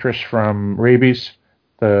really actress from Rabies.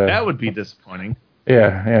 That would be disappointing.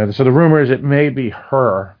 Yeah. So the rumor is it may be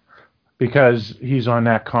her because he's on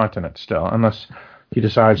that continent still, unless he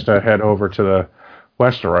decides to head over to the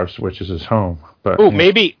Westeros, which is his home. But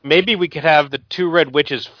maybe we could have the 2 Red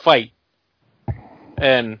Witches fight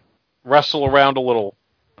and wrestle around a little.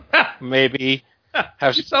 Maybe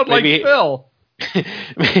have you sound like Phil.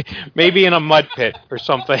 Maybe in a mud pit or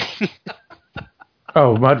something.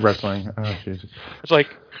 Oh, mud wrestling. Oh, Jesus. It's like,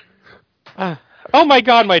 oh my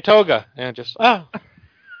God, my toga. And just,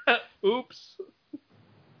 oops.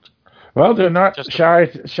 Well, they're not shy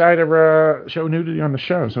to show nudity on the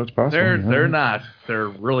show, so it's possible. They're not. They're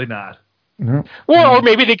really not. No. Or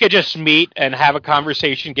maybe they could just meet and have a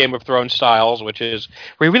conversation, Game of Thrones styles, which is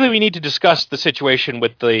we need to discuss the situation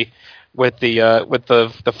with the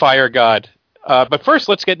fire god. But first,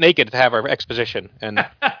 let's get naked to have our exposition. And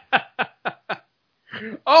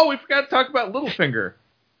oh, we forgot to talk about Littlefinger.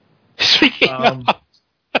 Speaking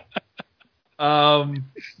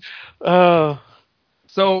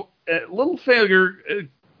So Littlefinger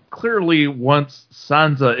clearly wants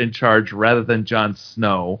Sansa in charge rather than Jon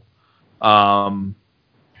Snow. I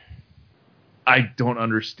don't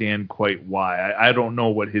understand quite why. I don't know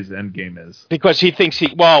what his end game is. Because he thinks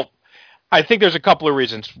I think there's a couple of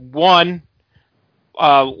reasons. One,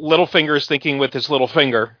 Littlefinger is thinking with his little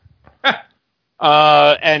finger.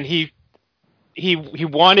 And he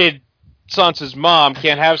wanted Sansa's mom,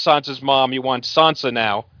 can't have Sansa's mom, he wants Sansa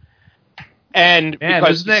now. And man,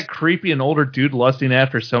 isn't that creepy, an older dude lusting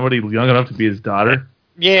after somebody young enough to be his daughter?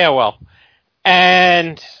 Yeah, well.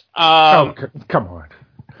 And come on.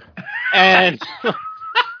 And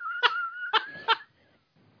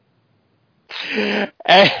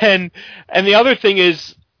and the other thing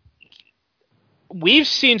is, we've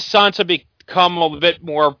seen Sansa become a bit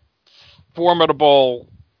more formidable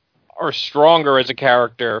or stronger as a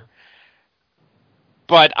character,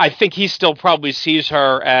 but I think he still probably sees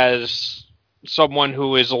her as someone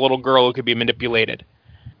who is a little girl who could be manipulated.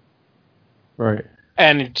 Right.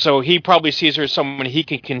 And so he probably sees her as someone he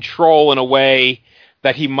can control in a way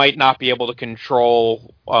that he might not be able to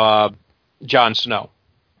control Jon Snow.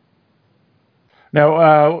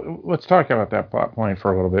 Now, let's talk about that plot point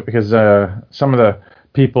for a little bit, because some of the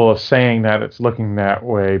people are saying that it's looking that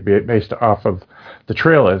way based off of the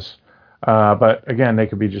trailers. But again, they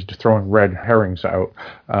could be just throwing red herrings out.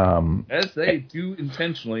 As they do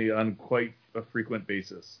intentionally on quite a frequent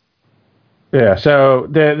basis. Yeah, so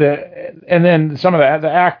and then some of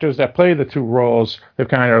the actors that play the two roles have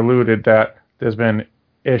kind of alluded that there's been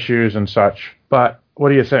issues and such. But what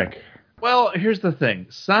do you think? Well, here's the thing.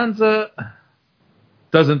 Sansa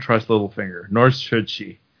doesn't trust Littlefinger, nor should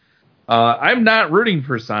she. I'm not rooting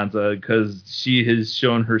for Sansa because she has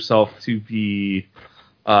shown herself to be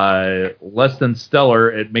less than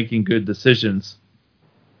stellar at making good decisions.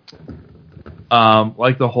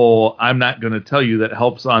 Like the whole, I'm not going to tell you that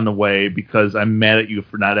helps on the way because I'm mad at you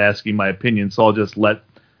for not asking my opinion, so I'll just let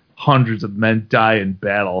hundreds of men die in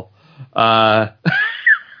battle. So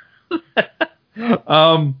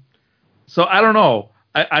I don't know.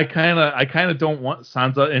 I kind of don't want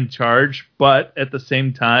Sansa in charge, but at the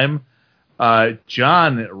same time,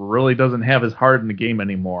 Jon really doesn't have his heart in the game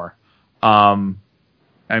anymore.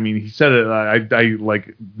 I mean, he said it. I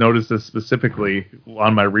like noticed this specifically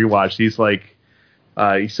on my rewatch. He's like,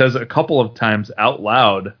 he says a couple of times out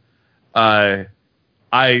loud, I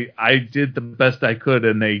did the best I could,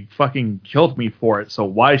 and they fucking killed me for it. So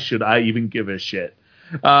why should I even give a shit?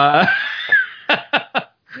 But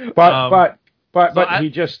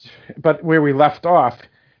where we left off,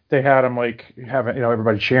 they had him like having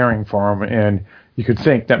everybody cheering for him, and you could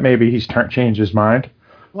think that maybe he's changed his mind.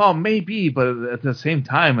 Well, maybe, but at the same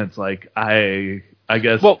time, it's like I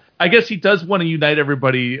guess he does want to unite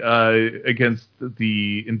everybody against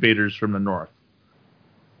the invaders from the north.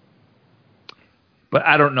 But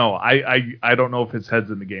I don't know. I don't know if his head's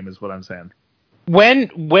in the game, is what I'm saying.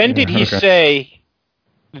 When did he say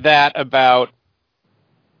that about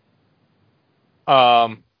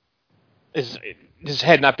his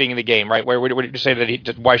head not being in the game, right? Where did you say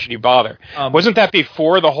that why should he bother? Wasn't that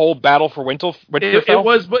before the whole battle for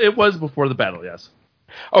Winterfell? It was before the battle, yes.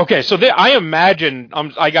 Okay, so I imagine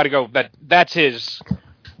I got to go. That's his,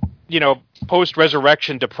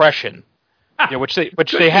 post-resurrection depression, which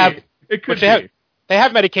they have. It could be. They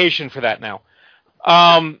have medication for that now.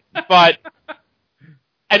 But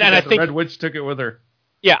and I think Red Witch took it with her.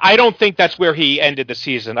 Yeah, I don't think that's where he ended the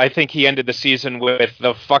season. I think he ended the season with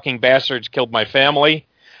the fucking bastards killed my family.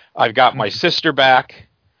 I've got my sister back.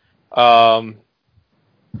 I've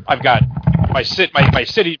got my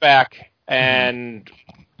city back, and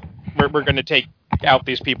we're going to take out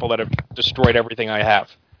these people that have destroyed everything I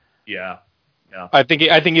have. Yeah. I think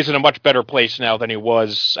he's in a much better place now than he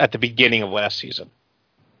was at the beginning of last season.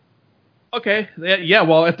 Okay. Yeah.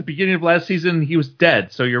 Well, at the beginning of last season, he was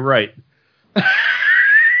dead. So you're right.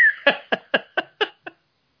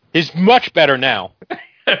 He's much better now.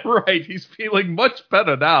 Right. He's feeling much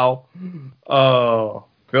better now. Oh,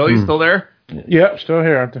 Phil, you still there? Yep, still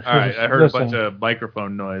here. All right. I heard a bunch of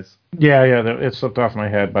microphone noise. Yeah. It slipped off my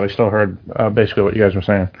head, but I still heard basically what you guys were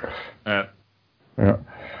saying. Yeah.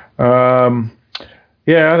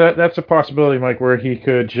 That's a possibility, Mike, where he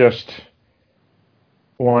could just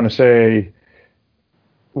want to say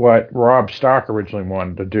what Robb Stark originally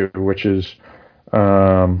wanted to do, which is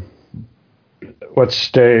let's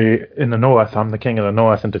stay in the North. I'm the king of the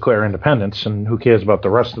North, and declare independence, and who cares about the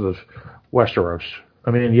rest of the Westeros?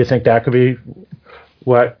 I mean, you think that could be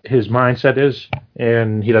what his mindset is,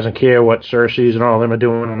 and he doesn't care what Cersei's and all of them are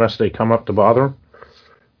doing unless they come up to bother him?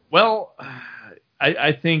 Well,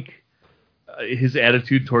 I think his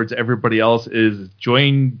attitude towards everybody else is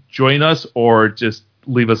join us or just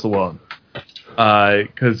leave us alone.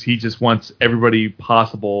 Because he just wants everybody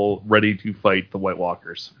possible ready to fight the White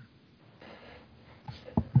Walkers.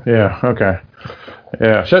 Yeah. Okay.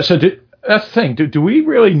 Yeah. So that's the thing. Do we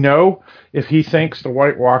really know if he thinks the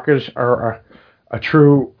White Walkers are a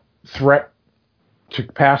true threat to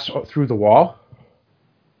pass through the wall?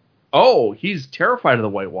 Oh, he's terrified of the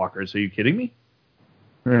White Walkers. Are you kidding me?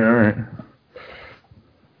 Yeah. All right.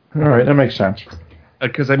 All right. That makes sense.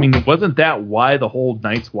 Because I mean, wasn't that why the whole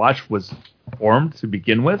Night's Watch was formed to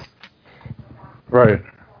begin with? Right.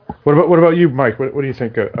 What about you, Mike? What do you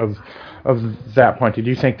think of that point? Did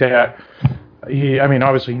you think that he? I mean,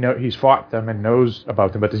 obviously, he's fought them and knows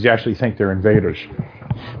about them, but does he actually think they're invaders?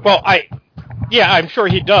 Well, I'm sure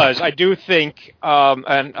he does. I do think,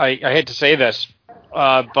 and I hate to say this,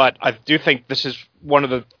 but I do think this is one of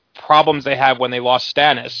the problems they have when they lost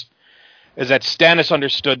Stannis, is that Stannis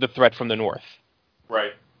understood the threat from the north.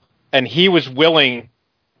 Right. And he was willing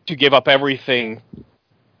to give up everything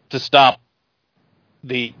to stop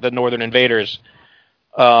the northern invaders.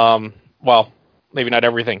 Well, maybe not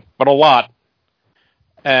everything, but a lot.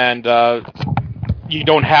 And you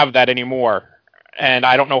don't have that anymore. And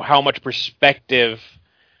I don't know how much perspective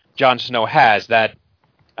Jon Snow has, that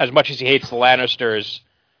as much as he hates the Lannisters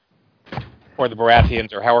or the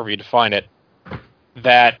Baratheons or however you define it,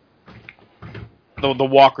 that the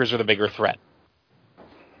Walkers are the bigger threat.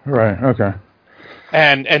 Right. Okay.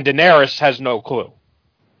 And Daenerys has no clue.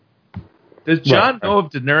 Does Jon know of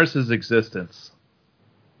Daenerys' existence?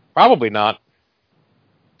 Probably not.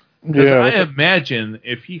 Because Yeah. I imagine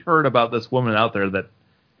if he heard about this woman out there that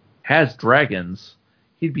has dragons,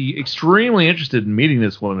 he'd be extremely interested in meeting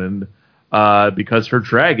this woman because her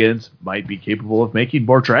dragons might be capable of making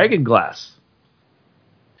more dragon glass.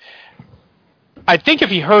 I think if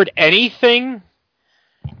he heard anything,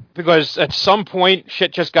 because at some point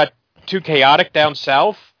shit just got too chaotic down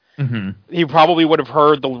south, he probably would have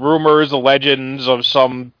heard the rumors, the legends of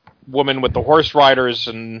some woman with the horse riders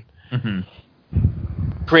and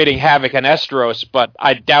creating havoc in Essos, but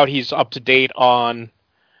I doubt he's up to date on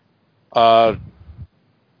her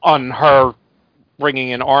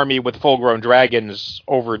bringing an army with full-grown dragons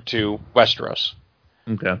over to Westeros.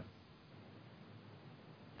 Okay.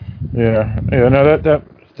 Yeah. No,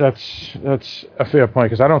 that's a fair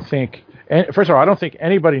point, because I don't think. First of all, I don't think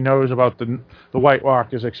anybody knows about the White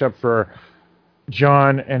Walkers except for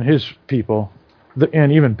Jon and his people,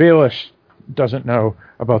 and even Baelish doesn't know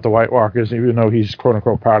about the White Walkers, even though he's quote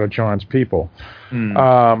unquote part of Jon's people.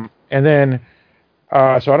 And then,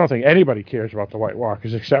 so I don't think anybody cares about the White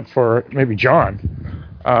Walkers except for maybe Jon,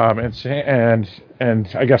 and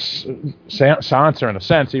I guess Sansa in a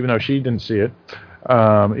sense, even though she didn't see it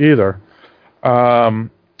either.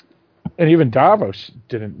 And even Davos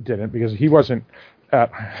didn't because he wasn't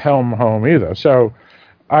at Helm Home either. So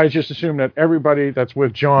I just assume that everybody that's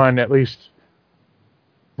with Jon at least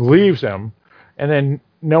believes him, and then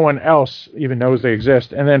no one else even knows they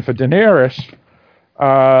exist. And then for Daenerys,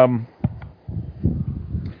 I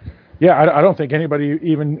don't think anybody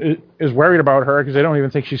even is worried about her because they don't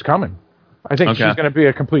even think she's coming. I think she's going to be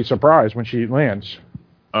a complete surprise when she lands.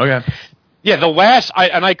 Okay. Yeah,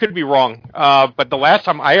 I could be wrong, but the last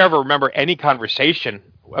time I ever remember any conversation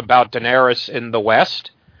about Daenerys in the West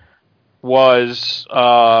was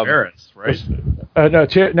Daenerys, right?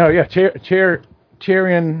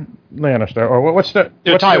 Tyrion Lannister, or what's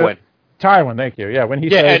Tywin. Tywin, thank you. Yeah, when he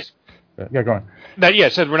says, go on.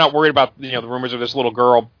 Said we're not worried about the rumors of this little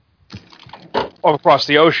girl across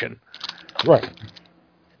the ocean. Right.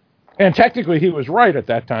 And technically, he was right at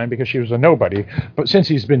that time because she was a nobody. But since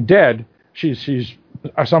he's been dead, she's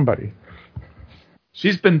a somebody.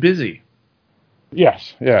 She's been busy.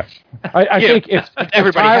 Yes. I think if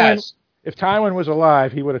Tywin was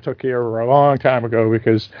alive, he would have took care of her a long time ago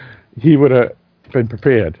because he would have been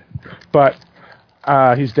prepared. But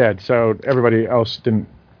he's dead, so everybody else didn't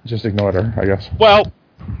just ignore her, I guess. Well,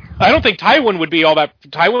 I don't think Tywin would be all that.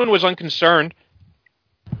 Tywin was unconcerned,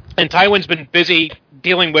 and Tywin's been busy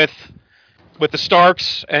dealing with the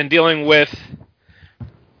Starks and dealing with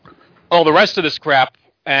all the rest of this crap,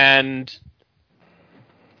 and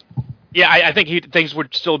I think things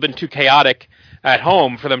would still have been too chaotic at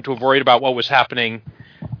home for them to have worried about what was happening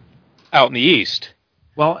out in the east.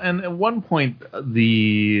 Well, and at one point,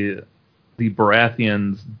 the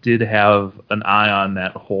Baratheons did have an eye on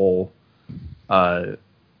that whole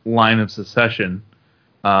line of secession,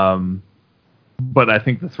 but I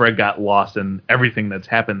think the thread got lost in everything that's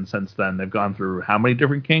happened since then. They've gone through how many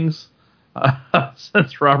different kings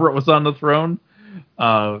since Robert was on the throne?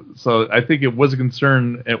 So I think it was a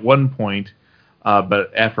concern at one point,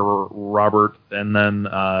 but after Robert and then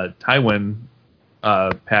Tywin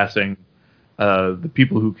passing, the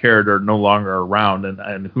people who cared are no longer around,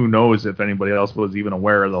 and who knows if anybody else was even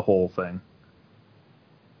aware of the whole thing.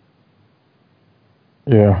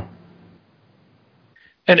 Yeah.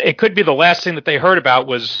 And it could be the last thing that they heard about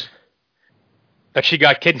was that she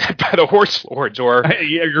got kidnapped by the horse lords, or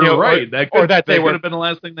yeah, you're right. That could have been the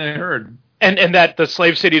last thing they heard. And that the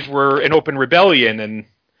slave cities were in open rebellion,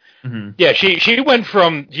 and yeah, she went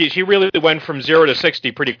from she really went from 0 to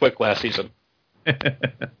 60 pretty quick last season.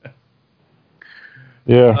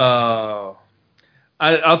 Yeah.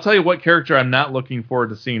 I'll tell you what character I'm not looking forward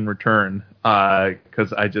to seeing return,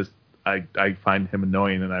 because I find him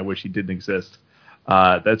annoying and I wish he didn't exist.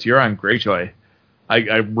 That's Euron Greyjoy.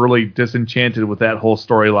 I'm really disenchanted with that whole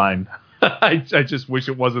storyline. I just wish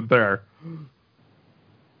it wasn't there.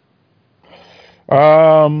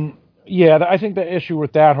 Yeah, I think the issue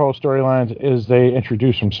with that whole storyline is they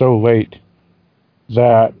introduce him so late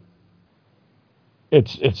that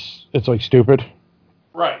it's like stupid.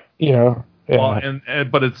 Right. You know. Well,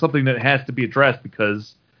 but it's something that has to be addressed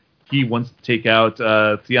because he wants to take out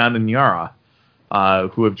Theon and Yara,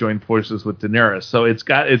 who have joined forces with Daenerys. So it's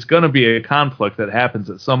going to be a conflict that happens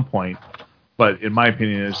at some point. But in my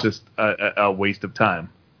opinion, it's just a waste of time.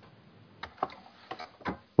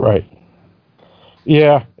 Right.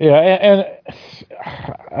 Yeah. And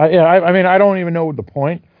I mean, I don't even know the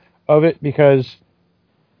point of it because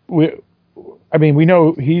we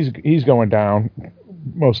know he's going down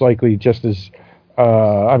most likely just as.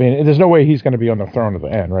 I mean, there's no way he's going to be on the throne at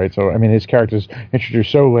the end, right? So I mean, his character's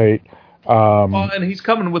introduced so late. And he's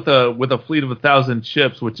coming with a fleet of 1,000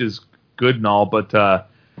 ships, which is good and all, but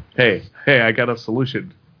hey, I got a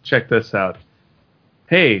solution. Check this out.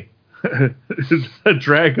 Hey,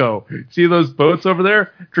 Drago, see those boats over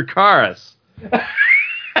there? Dracarys.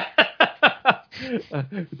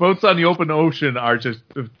 Boats on the open ocean are just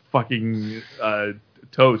fucking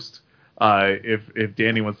toast. If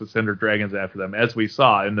Dany wants to send her dragons after them, as we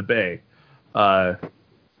saw in the Bay,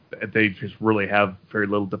 they just really have very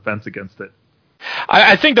little defense against it.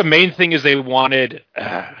 I think the main thing is they wanted,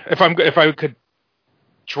 if I could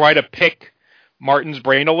try to pick Martin's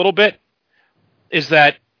brain a little bit, is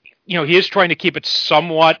that he is trying to keep it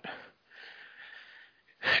somewhat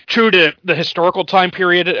true to the historical time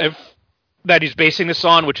period that he's basing this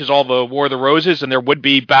on, which is all the War of the Roses, and there would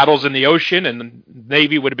be battles in the ocean, and the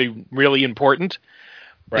Navy would be really important.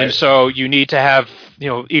 Right. And so you need to have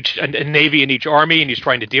each a Navy in each army, and he's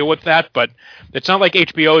trying to deal with that. But it's not like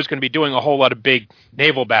HBO is going to be doing a whole lot of big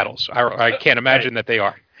naval battles. I can't imagine that they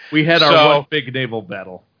are. We had our one big naval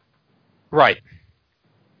battle. Right.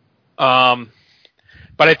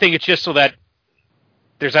 But I think it's just so that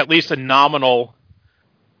there's at least a nominal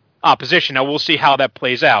opposition. Now, we'll see how that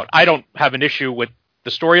plays out. I don't have an issue with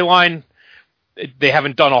the storyline. They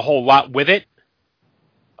haven't done a whole lot with it.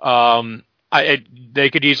 They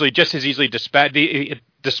could just as easily dispatch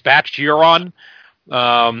Euron.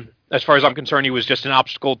 As far as I'm concerned, he was just an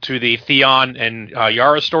obstacle to the Theon and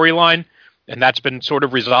Yara storyline, and that's been sort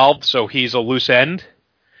of resolved, so he's a loose end.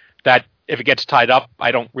 That, if it gets tied up,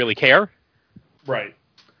 I don't really care. Right.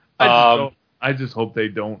 I just hope they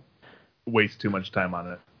don't waste too much time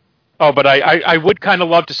on it. Oh, but I would kind of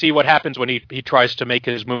love to see what happens when he tries to make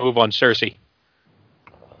his move on Cersei.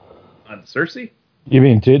 On Cersei? You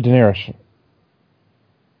mean Daenerys?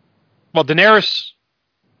 Well, Daenerys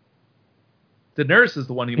is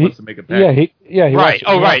the one he wants to make a pact. Yeah, he right.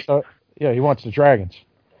 Wants, he wants the dragons.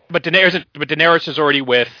 But Daenerys is already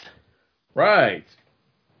with. Right.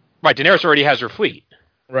 Right. Daenerys already has her fleet.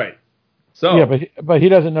 Right. So. Yeah, but he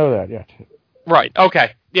doesn't know that yet. Right.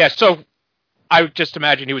 Okay. Yeah. So I would just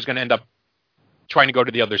imagine he was going to end up trying to go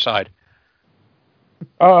to the other side.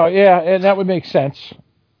 Yeah, and that would make sense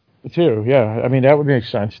too. Yeah, I mean that would make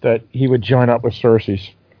sense that he would join up with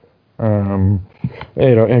Cersei's. And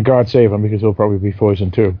God save him because he'll probably be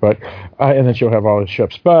poisoned too. But and then she'll have all his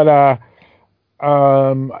ships. But I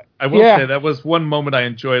will say that was one moment I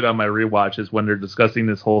enjoyed on my rewatch is when they're discussing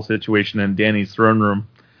this whole situation in Dany's throne room,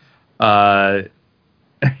 and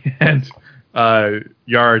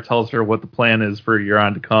Yara tells her what the plan is for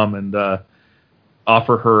Euron to come and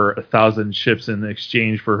offer her 1,000 ships in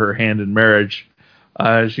exchange for her hand in marriage.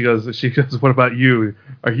 She goes, what about you?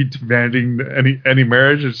 Are you demanding any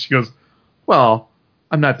marriage? And she goes, well,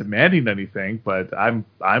 I'm not demanding anything, but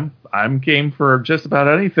I'm game for just about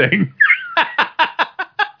anything.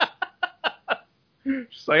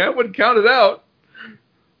 She's like, I wouldn't count it out.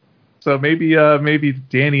 So maybe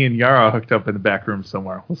Dany and Yara hooked up in the back room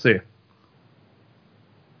somewhere. We'll see.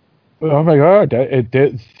 Oh my God!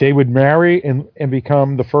 They would marry and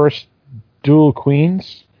become the first dual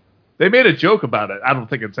queens. They made a joke about it. I don't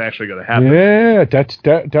think it's actually going to happen. Yeah,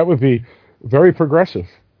 that would be very progressive.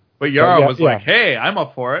 But Yara was like, "Hey, I'm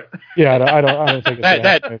up for it." Yeah, I don't think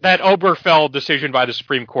it's that Oberfeld decision by the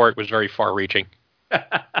Supreme Court was very far-reaching.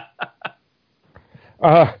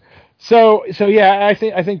 So yeah, I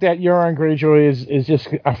think that Euron Greyjoy is just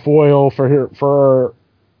a foil for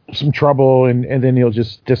some trouble, and then he'll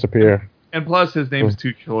just disappear. And plus, his name's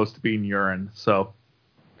too close to being urine, so.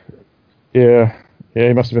 Yeah,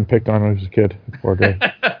 he must have been picked on when he was a kid. Poor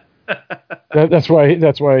guy. that's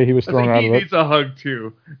why he was thrown out of it. He needs a hug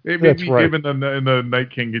too. Maybe him and the Night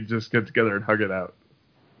King could just get together and hug it out.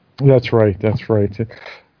 That's right.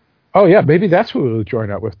 Oh yeah, maybe that's who we'll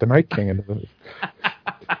join up with, the Night King. That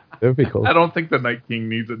would be cool. I don't think the Night King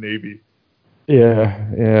needs a navy.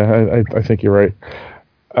 Yeah, I think you're right.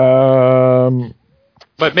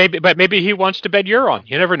 But maybe he wants to bed Euron.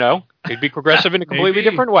 You never know. He'd be progressive in a completely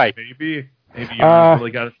different way. Maybe Euron's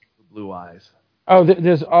really got blue eyes. Oh,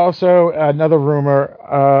 there's also another rumor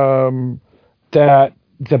that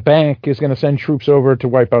the bank is going to send troops over to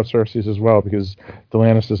wipe out Cersei's as well because the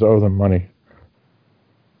Lannisters owe them money.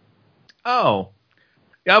 Oh.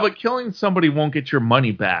 Yeah, but killing somebody won't get your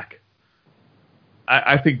money back.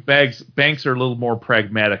 I think banks are a little more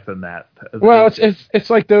pragmatic than that. Well, it's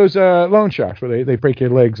like those loan sharks where they break your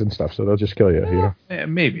legs and stuff, so they'll just kill you. Yeah,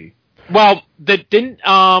 maybe. Well, didn't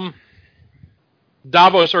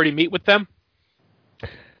Davos already meet with them?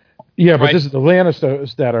 Yeah, but this is the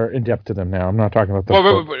Lannisters that are in debt to them now. I'm not talking about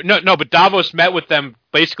them. No, but Davos met with them,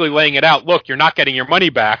 basically laying it out. Look, you're not getting your money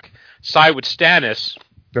back. Side with Stannis.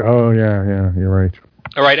 Oh yeah, you're right.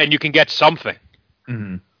 All right, and you can get something.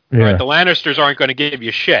 Mm-hmm. Yeah. Right, the Lannisters aren't going to give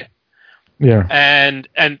you shit. Yeah. And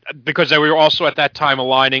because they were also at that time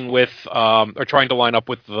aligning with, or trying to line up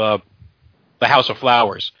with the House of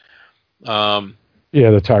Flowers. Yeah,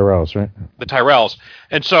 the Tyrells, right? The Tyrells.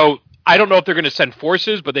 And so I don't know if they're going to send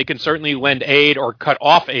forces, but they can certainly lend aid or cut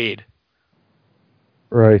off aid.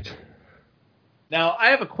 Right. Now, I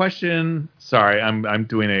have a question. Sorry, I'm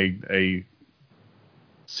doing a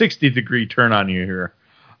 60-degree turn on you here.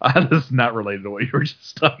 This is not related to what you were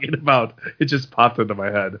just talking about. It just popped into my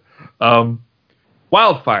head.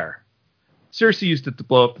 Wildfire. Cersei used it to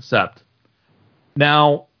blow up the Sept.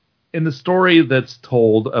 Now, in the story that's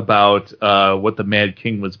told about what the Mad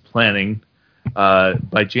King was planning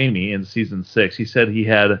by Jaime in season 6, he said he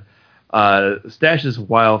had stashes of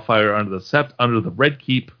wildfire under the Sept, under the Red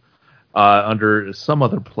Keep, under some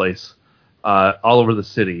other place, all over the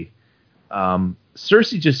city.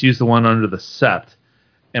 Cersei just used the one under the Sept.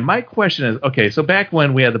 And my question is, okay, so back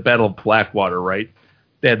when we had the Battle of Blackwater, right?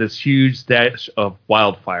 They had this huge stash of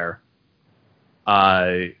wildfire,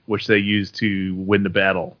 which they used to win the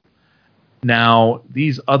battle. Now,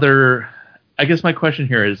 I guess my question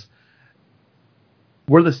here is,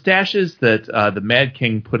 were the stashes that the Mad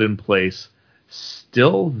King put in place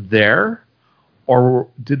still there? Or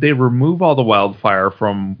did they remove all the wildfire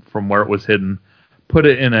from where it was hidden, put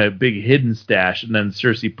it in a big hidden stash, and then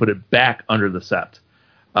Cersei put it back under the Sept?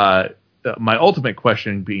 My ultimate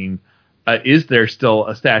question being, is there still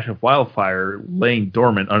a stash of wildfire laying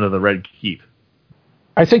dormant under the Red Keep?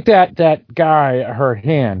 I think that guy, her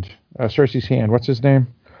hand, Cersei's hand, what's his name?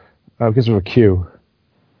 Because of a Q.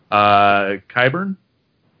 Qyburn?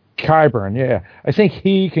 Qyburn, yeah. I think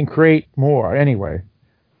he can create more anyway.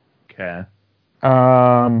 Okay.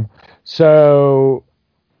 So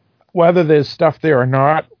whether there's stuff there or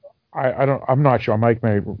not, I'm not sure. Mike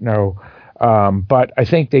may know. But I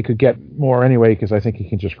think they could get more anyway because I think he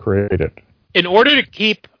can just create it. In order to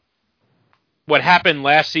keep what happened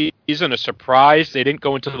last season a surprise, they didn't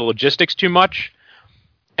go into the logistics too much.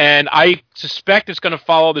 And I suspect it's going to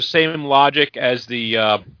follow the same logic as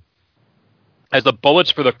the bullets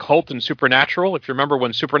for the cult in Supernatural. If you remember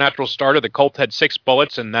when Supernatural started, the cult had 6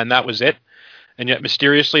 bullets and then that was it. And yet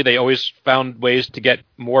mysteriously they always found ways to get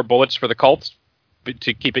more bullets for the cult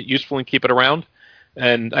to keep it useful and keep it around.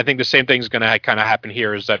 And I think the same thing is going to kind of happen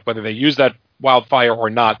here, is that whether they use that wildfire or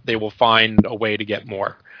not, they will find a way to get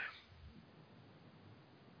more.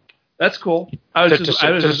 That's cool.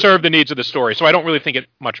 To serve the needs of the story. So I don't really think it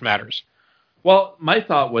much matters. Well, my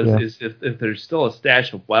thought was is if there's still a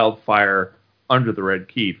stash of wildfire under the Red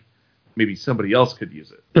Keep, maybe somebody else could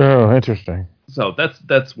use it. Oh, interesting. So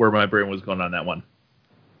that's where my brain was going on that one.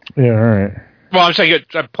 Yeah, all right. Well, I'm saying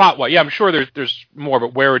plot-wise. Yeah, I'm sure there's more,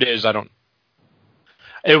 but where it is, I don't.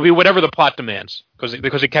 It'll be whatever the plot demands,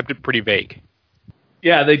 because they kept it pretty vague.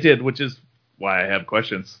 Yeah, they did, which is why I have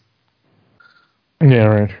questions. Yeah,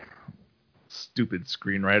 right. Stupid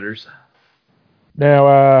screenwriters.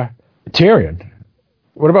 Now, Tyrion.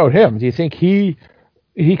 What about him? Do you think he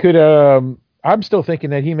could? I'm still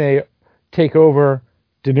thinking that he may take over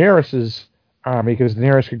Daenerys's army because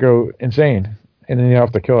Daenerys could go insane, and then you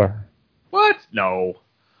have to kill her. What? No.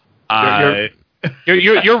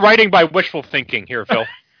 You're writing by wishful thinking here, Phil.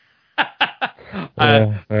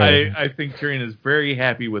 I think Tyrion is very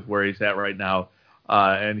happy with where he's at right now,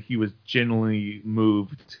 and he was genuinely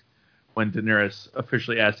moved when Daenerys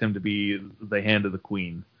officially asked him to be the hand of the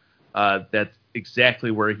queen. That's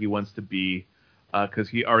exactly where he wants to be, because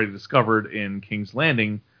he already discovered in King's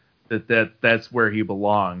Landing that's where he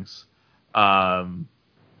belongs.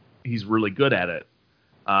 He's really good at it,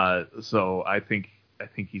 so I think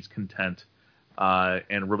he's content,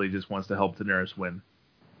 and really just wants to help Daenerys win.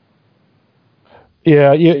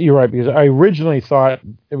 Yeah, you're right, because I originally thought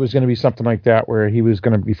it was going to be something like that where he was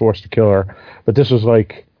going to be forced to kill her, but this was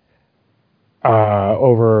like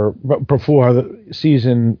before the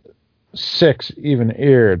season 6 even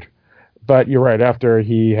aired. But you're right, after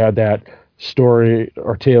he had that story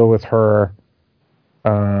or tale with her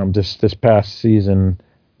this past season,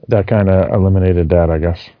 that kind of eliminated that, I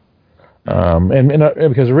guess. And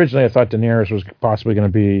because originally I thought Daenerys was possibly going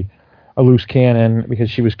to be a loose cannon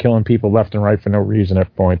because she was killing people left and right for no reason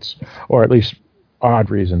at points, or at least odd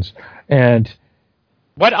reasons. And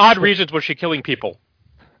what odd reasons was she killing people?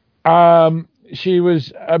 She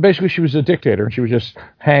was basically she was a dictator, and she was just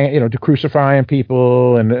crucifying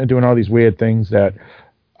people and doing all these weird things that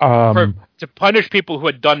to punish people who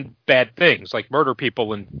had done bad things, like murder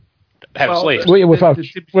people and have slaves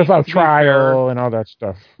without trial and all that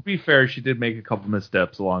stuff. To be fair, she did make a couple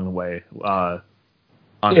missteps along the way. But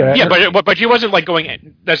she wasn't like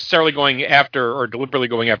necessarily going after or deliberately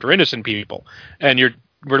going after innocent people. And you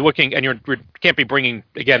can't be bringing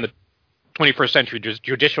again the 21st century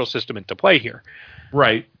judicial system into play here.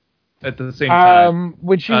 Right. At the same time,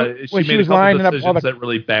 when she made was a couple lining up decisions that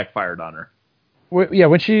really backfired on her. I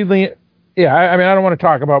don't want to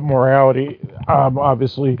talk about morality,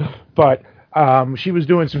 obviously, but she was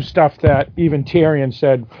doing some stuff that even Tyrion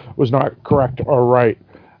said was not correct or right,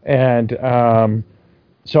 and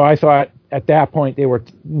so I thought at that point they were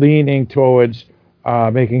leaning towards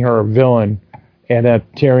making her a villain, and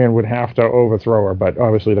that Tyrion would have to overthrow her. But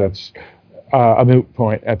obviously that's a moot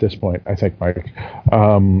point at this point, I think, Mike.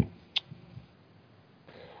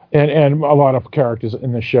 And a lot of characters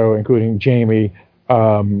in the show, including Jaime,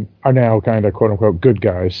 are now kind of quote unquote good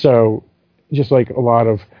guys. So just like a lot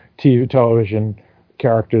of television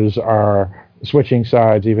characters are switching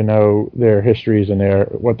sides, even though their histories and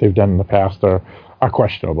what they've done in the past are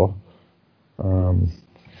questionable.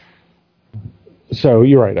 So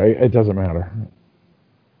you're right. It doesn't matter.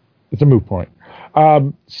 It's a moot point.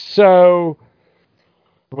 So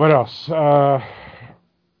what else?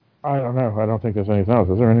 I don't know. I don't think there's anything else.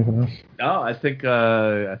 Is there anything else? No, I think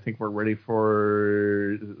we're ready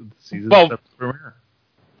for season 7 premiere.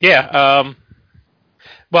 Yeah.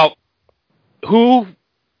 Well,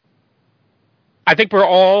 I think we're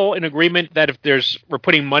all in agreement that if we're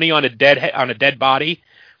putting money on a dead body,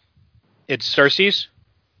 it's Cersei's.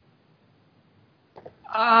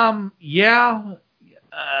 Yeah.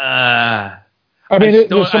 I mean,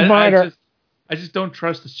 there's some minor. I just don't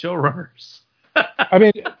trust the showrunners. I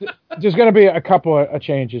mean, there's going to be a couple of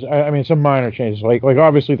changes. I mean, some minor changes. Like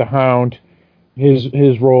obviously the Hound,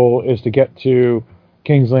 his role is to get to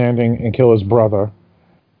King's Landing and kill his brother.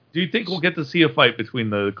 Do you think we'll get to see a fight between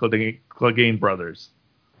the Clegane brothers?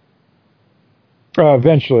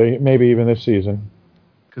 Eventually, maybe even this season.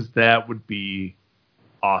 Because that would be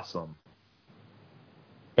awesome.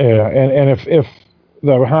 Yeah, and if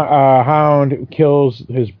the Hound kills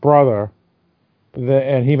his brother,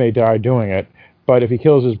 and he may die doing it, but if he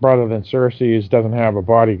kills his brother, then Cersei doesn't have a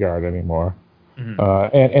bodyguard anymore.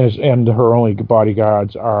 Mm-hmm. And her only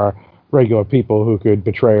bodyguards are regular people who could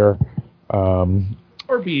betray her.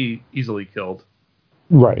 Or be easily killed.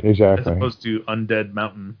 Right, exactly. As opposed to Undead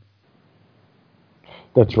Mountain.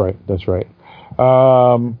 That's right.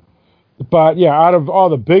 But yeah, out of all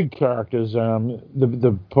the big characters,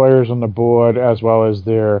 the players on the board, as well as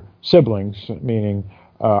their siblings, meaning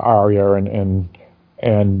Arya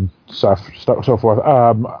and so forth,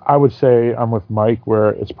 I would say I'm with Mike, where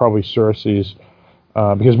it's probably Cersei's,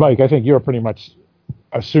 because Mike, I think you're pretty much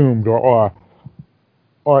assumed, or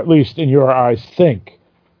at least in your eyes, think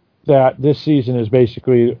that this season is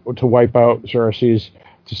basically to wipe out Cersei's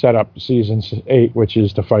to set up season 8, which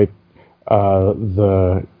is to fight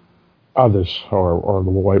the others, or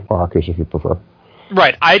the White Walkers, if you prefer.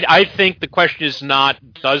 Right. I think the question is not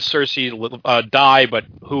does Cersei die, but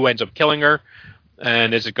who ends up killing her,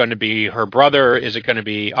 and is it going to be her brother? Is it going to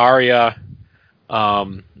be Arya?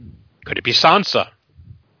 Could it be Sansa?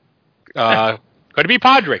 Could it be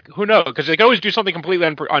Podrick? Who knows? Because they could always do something completely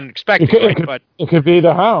unexpected. It could be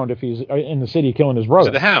the Hound if he's in the city killing his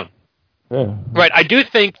brother. The Hound. Yeah. Right. I do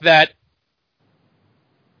think that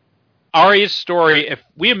Arya's story, if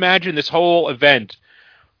we imagine this whole event,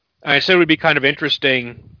 I said it would be kind of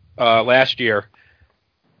interesting last year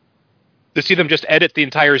to see them just edit the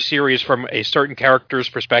entire series from a certain character's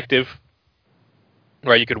perspective.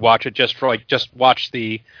 Right, you could watch it just watch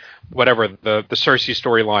the Cersei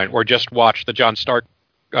storyline, or just watch the Jon Snow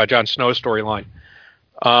storyline.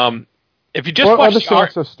 If you just watch the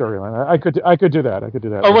Sansa storyline, I could do that.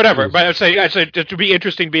 Or whatever. But I'd say it would be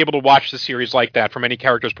interesting to be able to watch the series like that from any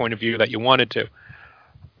character's point of view that you wanted to.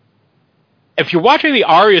 If you're watching the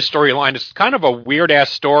Arya storyline, it's kind of a weird ass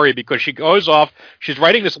story because she goes off. She's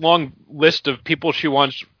writing this long list of people she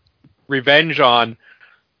wants revenge on.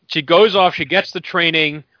 She goes off, she gets the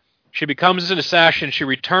training, she becomes an assassin, she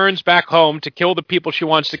returns back home to kill the people she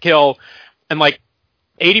wants to kill, and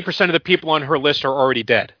 80% of the people on her list are already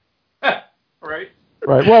dead. Right.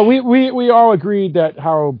 Right. Well, we all agreed that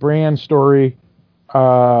how Bran's story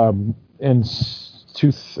in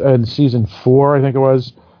season 4, I think it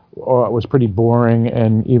was pretty boring,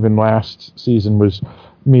 and even last season was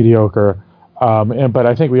mediocre. But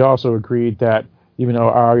I think we also agreed that even though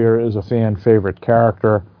Arya is a fan favorite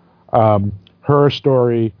character, her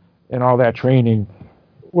story and all that training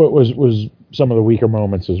was some of the weaker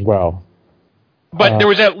moments as well. But there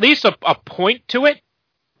was at least a point to it,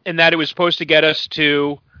 in that it was supposed to get us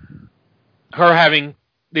to her having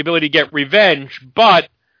the ability to get revenge, but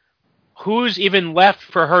who's even left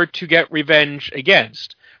for her to get revenge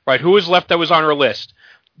against? Right? Who was left that was on her list?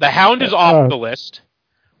 The Hound is off the list,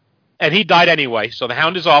 and he died anyway, so the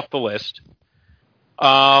Hound is off the list.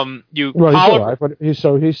 He's alive, but he's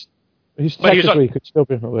technically could still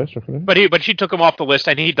be on the list. But she took him off the list,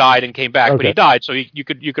 and he died and came back. Okay. But he died, so you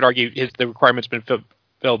could argue the requirement's been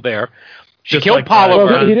filled there. She killed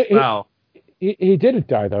Polliver. Wow. He didn't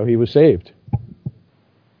die though. He was saved.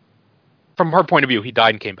 From her point of view, he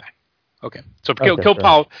died and came back. Okay, so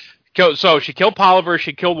she killed Polliver.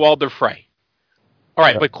 She killed Walder Frey. All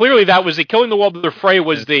right, but clearly that was killing the Walder Frey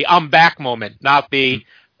was the I'm back moment, not the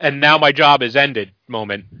and now my job is ended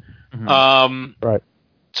moment. Mm-hmm. Right.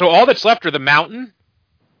 So all that's left are the Mountain,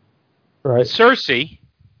 right? Cersei,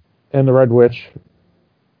 and the Red Witch.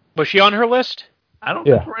 Was she on her list? I don't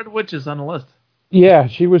think the Red Witch is on the list. Yeah,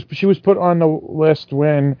 she was put on the list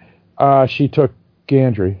when she took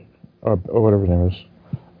Gendry, or whatever her name is,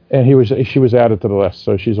 and she was added to the list,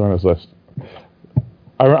 so she's on his list.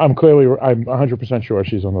 I'm 100% sure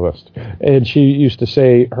she's on the list, and she used to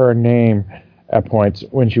say her name at points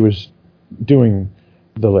when she was doing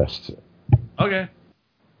the list. Okay.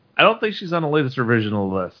 I don't think she's on the latest revision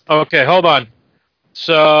of the list. Okay, hold on.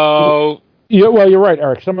 So... Yeah, well, you're right,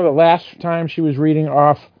 Eric. Some of the last time she was reading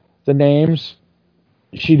off the names,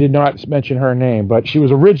 she did not mention her name, but she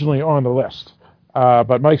was originally on the list.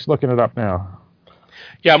 But Mike's looking it up now.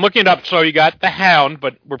 Yeah, I'm looking it up. So you got the Hound,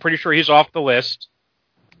 but we're pretty sure he's off the list.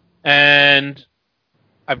 And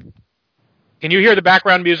can you hear the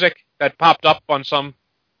background music that popped up on some?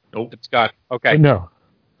 Nope. It's got okay. No,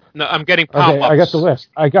 I'm getting pop-ups. Okay, I got the list.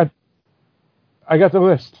 I got the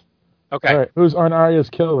list. Okay. All right, who's on Arya's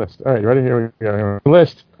kill list? All right, ready? Here we go. The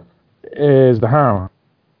list is the Hound.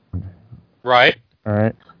 Right. All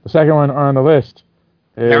right. The second one on the list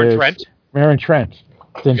is Meryn Trent.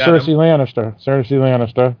 Then Cersei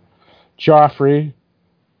Lannister. Joffrey.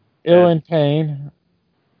 Ilyn Payne.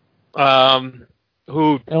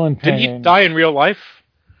 Did he die in real life?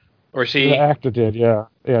 Or is he... The actor did, yeah.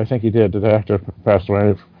 Yeah, I think he did. The actor passed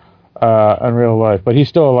away in real life. But he's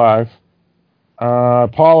still alive.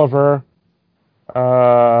 Polliver,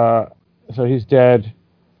 so he's dead.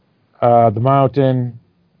 The Mountain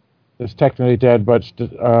is technically dead, but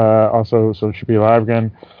also so should be alive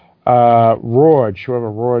again. Rorge, whoever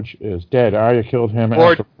Rorge is, dead. Arya killed him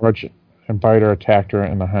after Rorge and Biter attacked her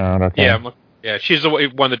in the Hound. Okay. Yeah, she's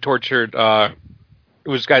the one that tortured. It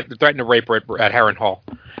was guy that threatened to rape her at Harrenhal.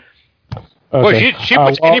 Okay. Well, she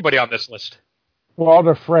puts anybody on this list.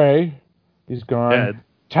 Walder Frey, he's gone. Dead.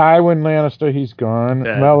 Tywin Lannister, he's gone.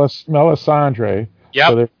 Melisandre. Yep.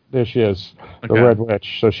 So there she is, the Red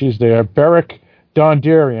Witch. So she's there. Beric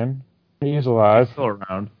Dondarrion, he's alive. He's still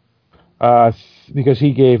around. Because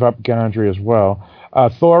he gave up Gendry as well.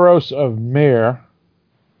 Thoros of Myr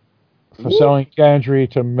for selling Gendry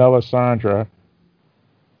to Melisandre,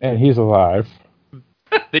 and he's alive.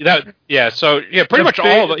 Pretty much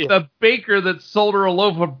all of the baker that sold her a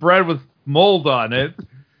loaf of bread with mold on it.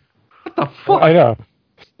 What the fuck? I know.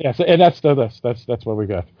 Yeah, so, and that's the list. That's what we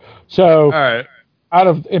got. So, all right. out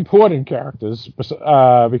of important characters,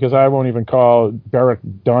 because I won't even call Beric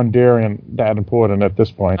Dondarrion that important at this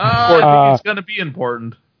point. I think he's going to be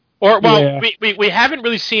important. Or we haven't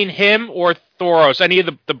really seen him or Thoros, any of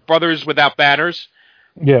the brothers without banners.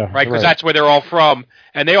 Yeah, right, because that's where they're all from,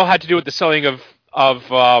 and they all had to do with the selling of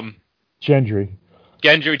Gendry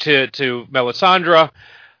to Melisandre.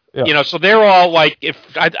 Yeah. So they're all like,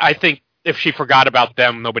 I think if she forgot about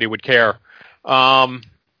them, nobody would care.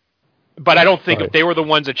 But I don't think if they were the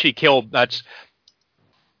ones that she killed, that's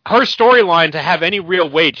her storyline to have any real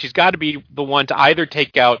weight. She's got to be the one to either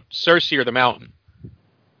take out Cersei or the Mountain.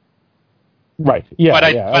 Right. Yeah. But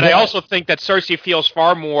I also think that Cersei feels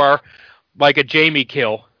far more like a Jaime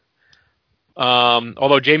kill.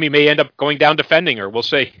 Although Jaime may end up going down defending her. We'll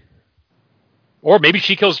see. Or maybe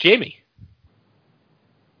she kills Jaime.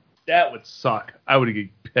 That would suck. I would get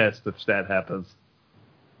pissed if that happens.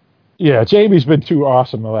 Yeah, Jaime's been too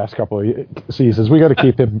awesome the last couple of seasons. We got to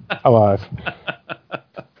keep him alive.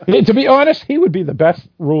 To be honest, he would be the best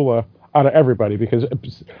ruler out of everybody, because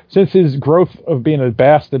since his growth of being a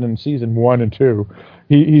bastard in season 1 and 2,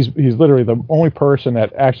 he's literally the only person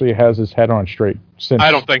that actually has his head on straight. Since I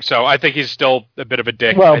don't think so. I think he's still a bit of a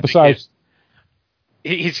dick. Well, besides,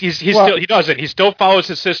 he doesn't. He still follows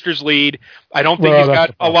his sister's lead. I don't think he's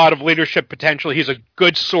got a lot of leadership potential. He's a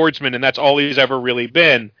good swordsman, and that's all he's ever really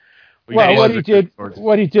been. Well,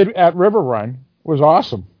 what he did at River Run was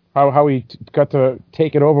awesome. How he got to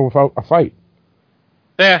take it over without a fight.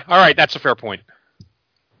 Yeah, all right, that's a fair point.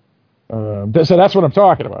 So that's what I'm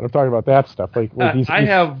talking about. I'm talking about that stuff. I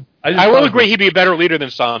will agree he'd be a better leader than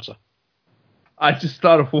Sansa. I just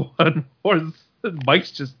thought of one more.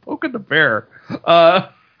 Mike's just poking the bear. I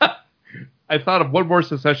thought of one more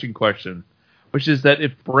succession question, which is that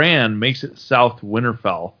if Bran makes it south to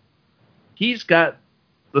Winterfell, he's got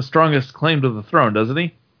the strongest claim to the throne, doesn't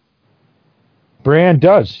he? Bran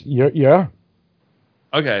does. Yeah.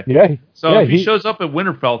 Okay. Yeah. So if he shows up at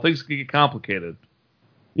Winterfell, things could get complicated.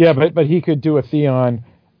 Yeah, but he could do a Theon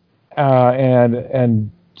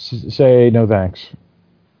and say no thanks.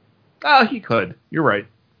 Oh, he could. You're right.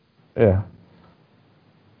 Yeah.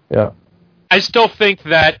 Yeah. I still think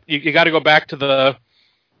that you got to go back to the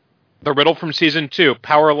riddle from season 2.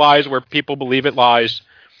 Power lies where people believe it lies.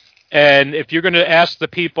 And if you're going to ask the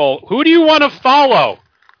people, who do you want to follow?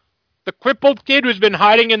 The crippled kid who's been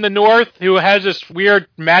hiding in the north, who has this weird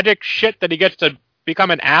magic shit that he gets to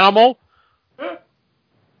become an animal?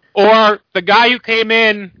 Or the guy who came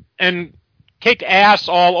in and kicked ass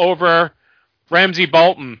all over Ramsay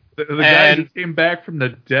Bolton? The guy who came back from the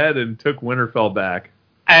dead and took Winterfell back.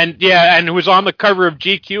 And who was on the cover of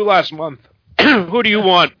GQ last month. Who do you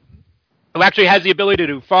want? Who actually has the ability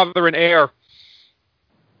to father an heir?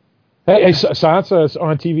 Hey, Sansa is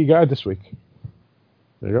on TV Guide this week.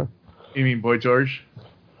 There you go. You mean Boy George?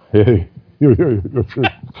 Hey, you're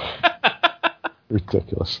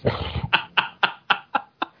ridiculous.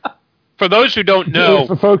 For those who don't know,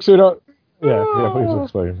 for folks who don't, please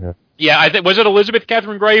explain. Yeah. Yeah, I think was it Elizabeth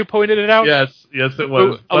Catherine Gray who pointed it out? Yes, it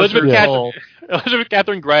was. Elizabeth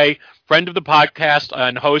Catherine Gray, friend of the podcast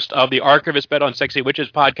and host of the Archivist Bet on Sexy Witches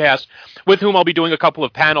podcast, with whom I'll be doing a couple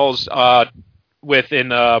of panels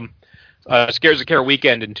in Scares of Care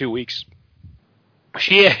weekend in 2 weeks.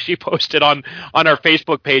 She posted on our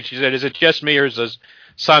Facebook page. She said, "Is it just me, or does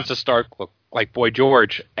Sansa Stark look like Boy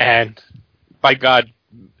George?" And by God,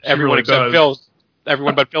 everyone except Phil,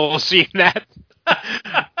 everyone but Phil has seen that.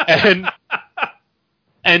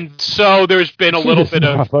 and so there's been a little bit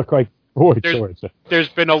of look like Boy George. There's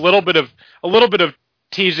been a little bit of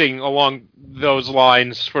teasing along those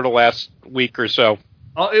lines for the last week or so.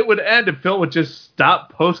 It would end if Phil would just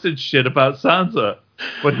stop posting shit about Sansa.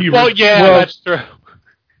 But that's true.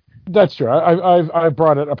 That's true. I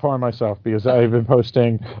brought it upon myself because I've been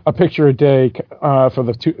posting a picture a day for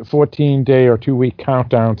the 14-day or 2-week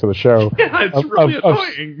countdown to the show. Yeah, it's really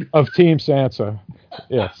annoying. Of Team Sansa.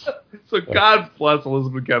 Yes. So God bless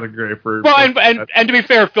Elizabeth Catherine Gray for. Well, and to be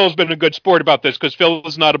fair, Phil's been a good sport about this because Phil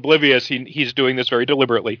is not oblivious. He's doing this very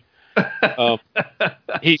deliberately.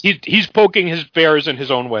 He's poking his bears in his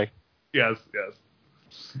own way. Yes.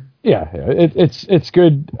 Yeah, it's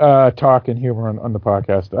good talk and humor on the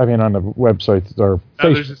podcast. I mean, on the website or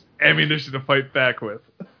now there's just ammunition to fight back with.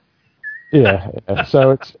 Yeah.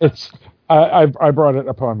 So it's I brought it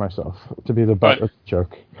upon myself to be the butt of the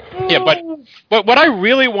joke. Yeah, but what I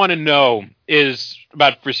really want to know is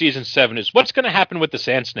for season 7 is what's going to happen with the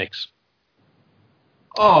Sand Snakes.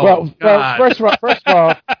 Oh, God. First of all, the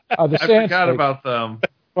Sand I forgot Snakes, about them.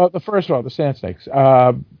 Well, first of all, the Sand Snakes.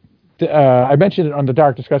 I mentioned it on the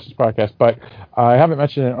Dark Discussions podcast, but I haven't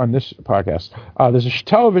mentioned it on this podcast. There's a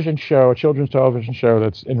television show, a children's television show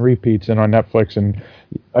that's in repeats and on Netflix, and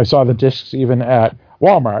I saw the discs even at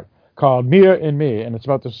Walmart, called Mia and Me, and it's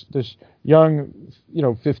about this young,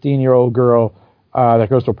 15-year-old girl that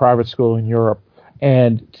goes to a private school in Europe,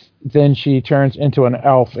 and then she turns into an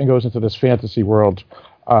elf and goes into this fantasy world.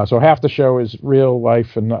 So half the show is real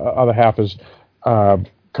life, and the other half is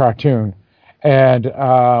cartoon. And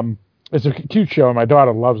it's a cute show, and my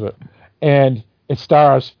daughter loves it. And it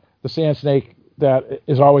stars the sand snake that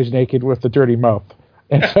is always naked with the dirty mouth.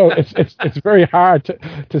 And so it's very hard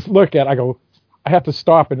to look at. I have to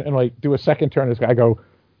stop and like do a second turn. I go,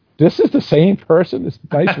 this is the same person, this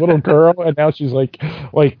nice little girl, and now she's like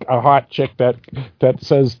a hot chick that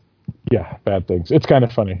says, bad things. It's kind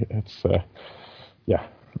of funny. It's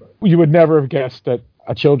you would never have guessed that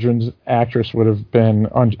a children's actress would have been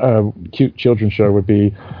on a cute children's show. Would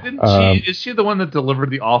be. Is she the one that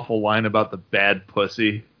delivered the awful line about the bad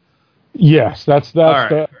pussy? Yes, that's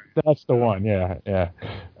right. That's the one. Yeah.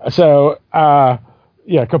 So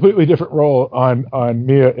completely different role on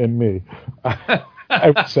Mia and Me. I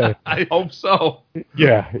would say. I hope so.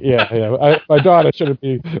 Yeah. My daughter shouldn't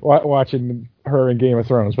be watching her in Game of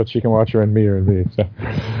Thrones, but she can watch her in Mia and Me. So.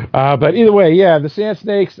 But either way, the Sand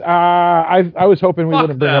Snakes. I was hoping we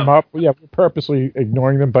wouldn't bring them up. We're purposely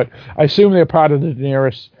ignoring them, but I assume they're part of the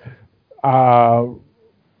Daenerys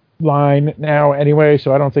line now anyway.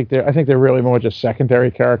 So I think they're really more just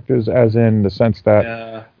secondary characters, as in the sense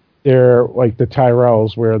that they're like the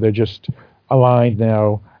Tyrells, where they're just aligned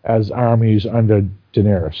now as armies under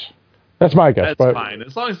Daenerys. That's my guess. That's fine,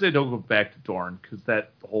 as long as they don't go back to Dorne, because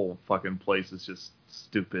that whole fucking place is just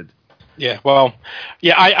stupid. Yeah, well,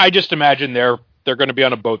 I just imagine they're going to be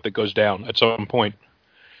on a boat that goes down at some point.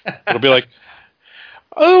 It'll be like,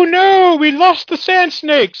 oh no, we lost the sand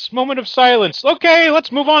snakes. Moment of silence. Okay,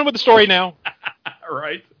 let's move on with the story now.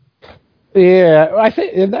 Right. Yeah, I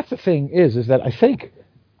think, and that's the thing is that I think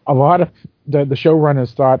a lot of the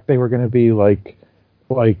showrunners thought they were going to be like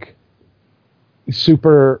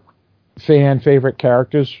super fan favorite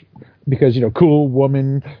characters, because cool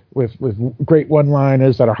woman with great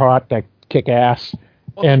one-liners that are hot, that kick ass.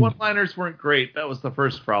 Well, and the one-liners weren't great. That was the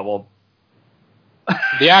first problem.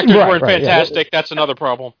 The actors weren't fantastic. That's another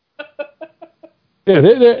problem. Yeah,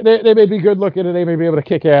 they may be good looking and they may be able to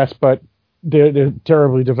kick ass, but they're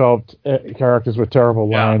terribly developed characters with terrible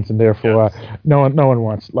lines, and therefore no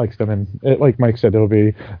one likes them. And like Mike said, there'll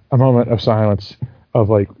be a moment of silence of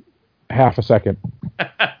like half a second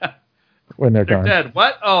when they're gone. Dead.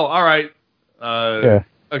 What? Oh, all right.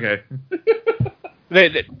 Okay.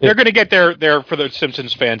 They're going to get their for the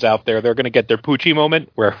Simpsons fans out there. They're going to get their Poochie moment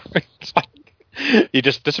where it's like, you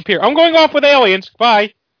just disappear. I'm going off with aliens.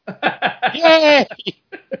 Bye. Yay!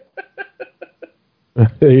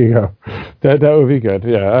 There you go. That would be good.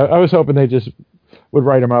 Yeah, I was hoping they just would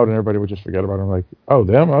write them out and everybody would just forget about them. Like, oh,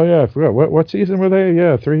 them? Oh, yeah, I forgot. What season were they?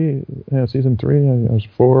 Yeah, 3. Yeah, season 3. It was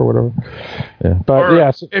 4, whatever. Yeah,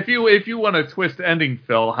 but if you want a twist ending,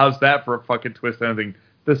 Phil, how's that for a fucking twist ending?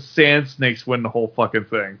 The Sand Snakes win the whole fucking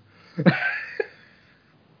thing.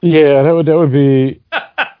 Yeah, that would be.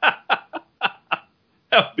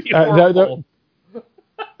 That would be horrible.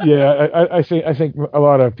 I think a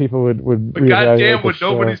lot of people would. But goddamn, would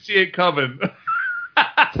nobody see it coming?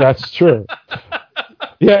 That's true.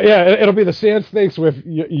 Yeah, it'll be the Sand Snakes with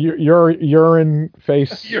your urine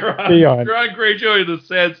face. You're on Greyjoy, and the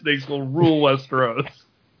Sand Snakes will rule Westeros.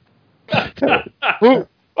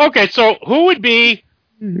 Okay, so who would be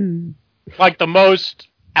like the most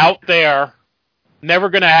out there, never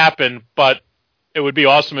going to happen, but it would be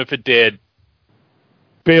awesome if it did?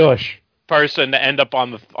 Baelish. Person to end up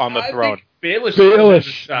on the throne. Baelish still has a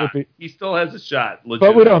shot. He still has a shot.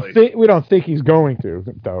 But we don't think he's going to,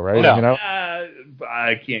 though, right? No.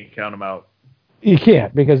 I can't count him out. You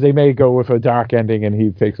can't, because they may go with a dark ending and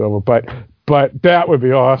he takes over. But that would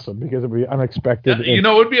be awesome, because it would be unexpected.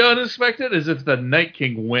 What would be unexpected is if the Night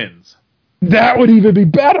King wins. That would even be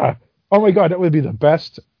better. Oh my God, that would be the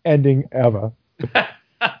best ending ever.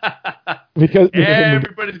 because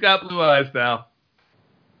everybody's got blue eyes now.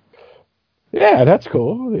 Yeah, that's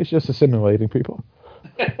cool. It's just assimilating people.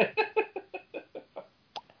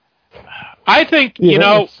 I think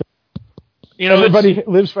everybody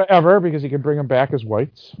lives forever because you can bring them back as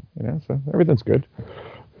whites. So everything's good.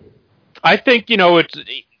 I think it's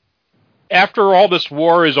after all this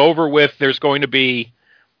war is over with, there's going to be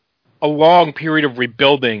a long period of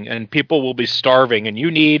rebuilding, and people will be starving, and you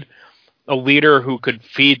need a leader who could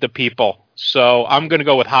feed the people. So I'm going to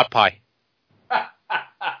go with Hot Pie.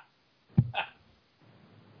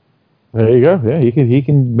 There you go. Yeah, he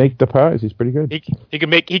can make the pies. He's pretty good. He can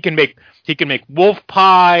make wolf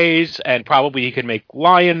pies, and probably he can make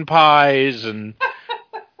lion pies and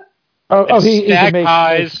he can make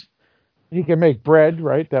pies. He can make bread,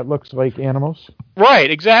 right? That looks like animals. Right,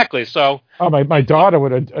 exactly. So, my daughter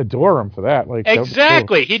would adore him for that. Like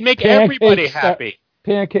exactly, he'd make everybody happy.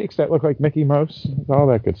 Pancakes that look like Mickey Mouse, all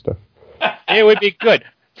that good stuff. It would be good.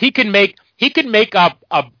 He could make a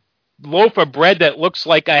loaf of bread that looks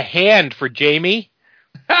like a hand for Jamie,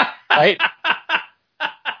 right?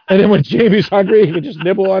 And then when Jamie's hungry, he can just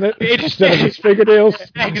nibble on it instead of his fingernails.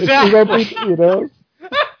 Exactly. You know.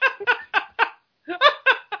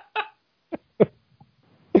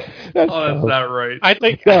 That's not right. I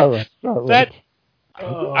think not right.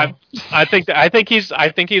 I think he's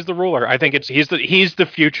the ruler. I think he's the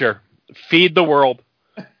future. Feed the world.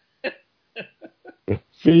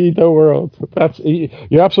 Feed the world.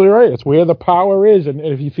 You're absolutely right. It's where the power is, and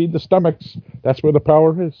if you feed the stomachs, that's where the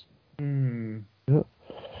power is. Yeah.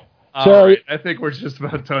 So right. I think we're just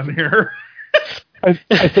about done here. I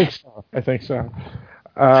think so.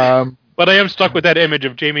 But I am stuck with that image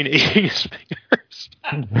of Jamie eating his fingers.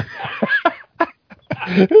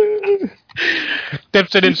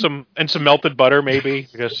 Dips it in some melted butter, maybe.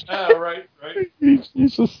 Just right. He's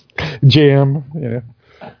just jam. Yeah.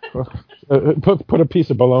 Put a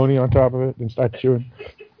piece of bologna on top of it and start chewing.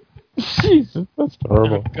 Jesus, that's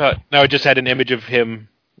terrible. God. Now I just had an image of him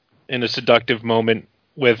in a seductive moment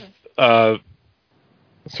with Cersei.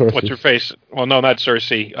 What's her face? Well, no, not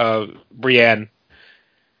Cersei. Brienne.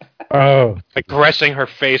 Oh, like caressing her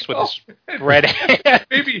face with his red hand.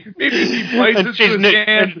 Maybe he bites into his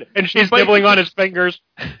hand, and she's nibbling on his fingers.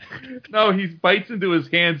 No, he bites into his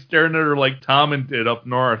hand, staring at her like Tommen did up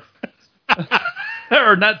north.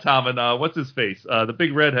 Or not Tommen. What's his face? The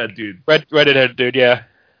big redhead dude. Redhead dude. Yeah.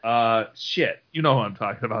 Shit. You know who I'm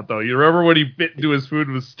talking about, though. You remember when he bit into his food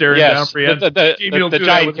and was staring down for him? The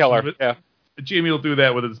giant killer. Yeah. Jamie will do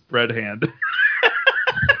that with his bread hand.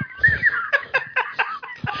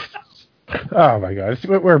 Oh my God!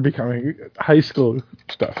 We're becoming high school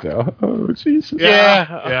stuff now. Oh Jesus!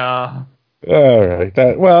 Yeah. All right.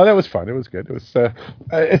 That was fun. It was good. It was.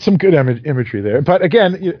 It's some good imagery there. But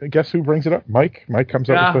again, guess who brings it up? Mike. Mike comes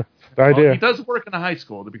up with the idea. Well, he does work in a high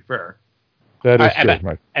school, to be fair. That is good,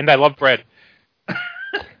 Mike. And I love bread.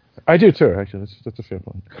 I do too. Actually, that's a fair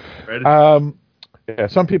point. Yeah.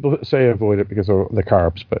 Some people say avoid it because of the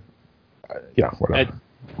carbs, but whatever.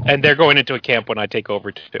 And they're going into a camp when I take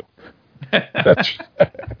over too. That's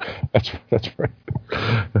right.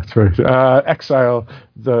 That's right. Exile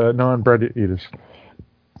the non-bread eaters.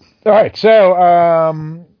 All right, so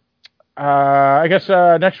I guess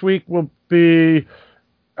next week will be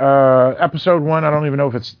episode 1. I don't even know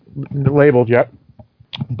if it's labeled yet,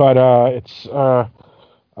 but it's probably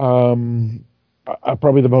going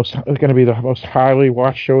to be the most highly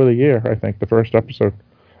watched show of the year. I think the first episode,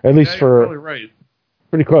 at least for. You're probably right.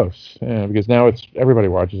 Pretty close, yeah, because now it's everybody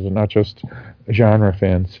watches it, not just genre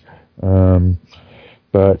fans.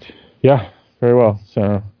 But yeah, very well.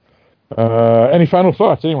 So, any final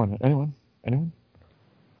thoughts? Anyone?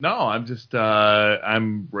 No, I'm just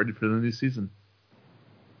I'm ready for the new season.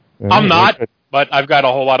 I'm not, but I've got a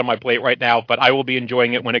whole lot on my plate right now. But I will be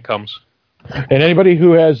enjoying it when it comes. And anybody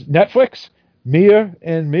who has Netflix, Mia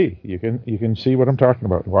and me, you can see what I'm talking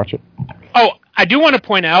about. Watch it. Oh, I do want to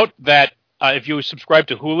point out that. If you subscribe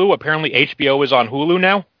to Hulu, apparently HBO is on Hulu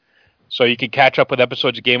now, so you can catch up with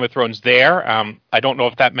episodes of Game of Thrones there. I don't know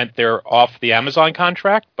if that meant they're off the Amazon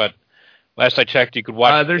contract, but last I checked, you could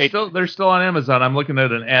watch. They're still on Amazon. I'm looking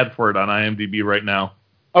at an ad for it on IMDb right now.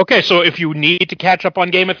 Okay, so if you need to catch up on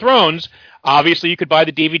Game of Thrones, obviously you could buy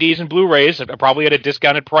the DVDs and Blu-rays, probably at a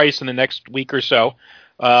discounted price in the next week or so.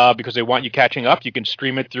 Because they want you catching up. You can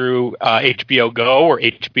stream it through HBO Go or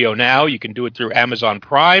HBO Now. You can do it through Amazon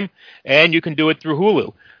Prime, and you can do it through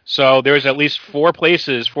Hulu. So there's at least 4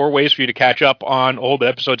 ways for you to catch up on old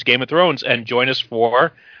episodes of Game of Thrones and join us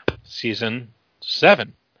for Season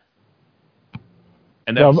 7.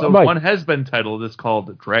 And episode 1 has been titled, it's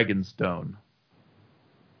called Dragonstone.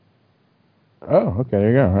 Oh, okay,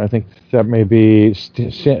 there you go. I think that may be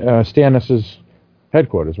Stannis'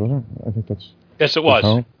 headquarters, wasn't it? I think that's... Yes, it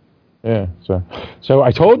was. Yeah, so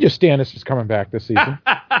I told you Stannis is coming back this season.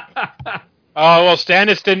 Oh, well,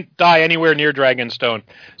 Stannis didn't die anywhere near Dragonstone.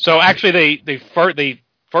 So actually, the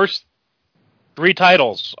first 3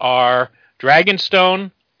 titles are Dragonstone,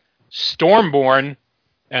 Stormborn,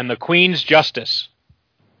 and the Queen's Justice.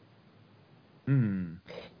 And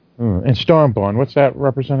Stormborn, what's that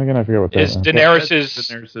represent again? I forget what that is.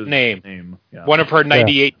 Daenerys' name. Yeah. One of her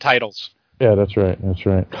 98 titles. Yeah, that's right.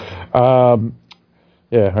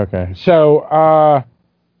 Yeah. Okay. So,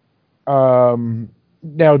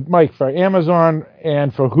 now, Mike, for Amazon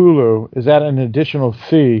and for Hulu, is that an additional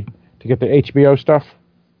fee to get the HBO stuff?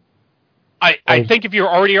 I think if you're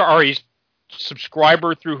already a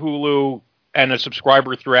subscriber through Hulu and a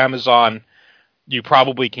subscriber through Amazon, you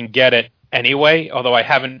probably can get it anyway. Although I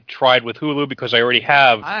haven't tried with Hulu because I already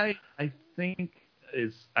have. I think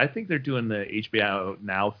they're doing the HBO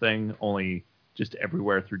Now thing, only just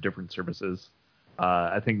everywhere through different services.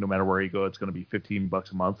 I think no matter where you go, it's going to be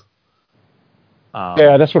 $15 a month.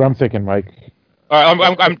 Yeah, that's what I'm thinking, Mike. All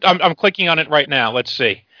right, I'm clicking on it right now. Let's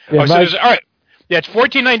see. Yeah, all right. Yeah, it's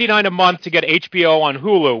 $14.99 a month to get HBO on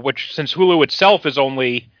Hulu, which since Hulu itself is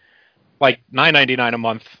only like $9.99 a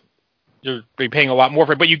month, you're paying a lot more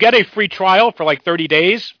for it. But you get a free trial for like 30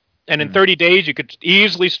 days, and in 30 days you could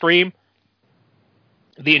easily stream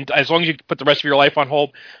as long as you put the rest of your life on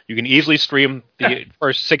hold, you can easily stream the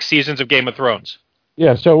first 6 seasons of Game of Thrones.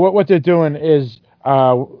 Yeah. So what they're doing is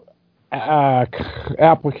hardware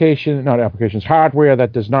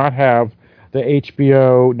that does not have the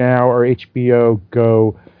HBO Now or HBO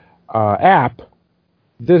Go app.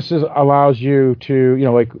 This allows you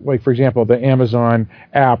to, like for example, the Amazon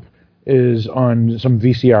app is on some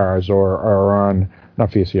VCRs or on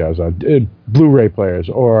not VCRs, Blu-ray players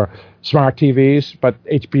or smart TVs, but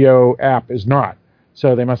HBO app is not.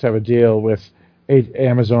 So they must have a deal with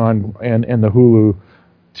Amazon and the Hulu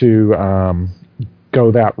to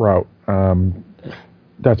go that route.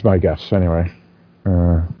 That's my guess, anyway.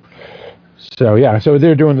 So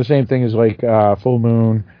they're doing the same thing as like Full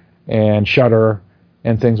Moon and Shudder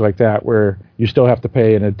and things like that, where you still have to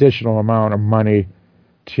pay an additional amount of money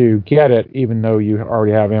to get it, even though you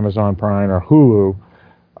already have Amazon Prime or Hulu.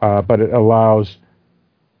 But it allows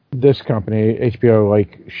this company, HBO,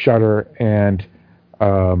 like Shudder and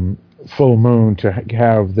Full Moon, to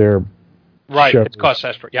have their right. shows. It's cost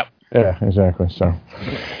extra. Yep. Yeah, exactly. So,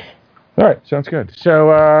 all right, sounds good. So,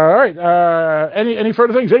 all right. Any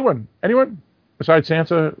further things? Anyone besides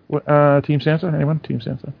Sansa? Team Sansa? Anyone? Team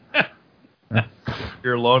Sansa?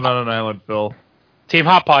 You're alone on an island, Phil. Team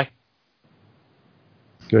Hot Pie.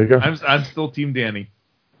 There you go. I'm still Team Danny.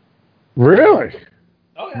 Really?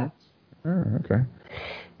 Oh yeah. Oh, okay.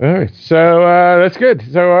 All right. So that's good.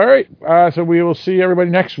 So all right. So we will see everybody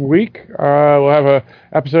next week. We'll have a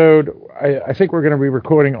episode. I think we're going to be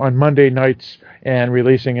recording on Monday nights and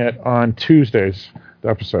releasing it on Tuesdays. The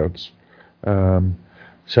episodes. With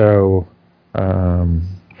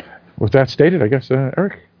that stated, I guess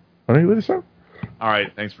Eric, why don't you lead us out? All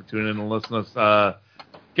right. Thanks for tuning in and listening to us.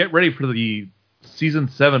 Get ready for the season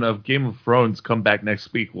 7 of Game of Thrones. Come back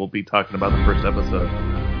next week. We'll be talking about the first episode.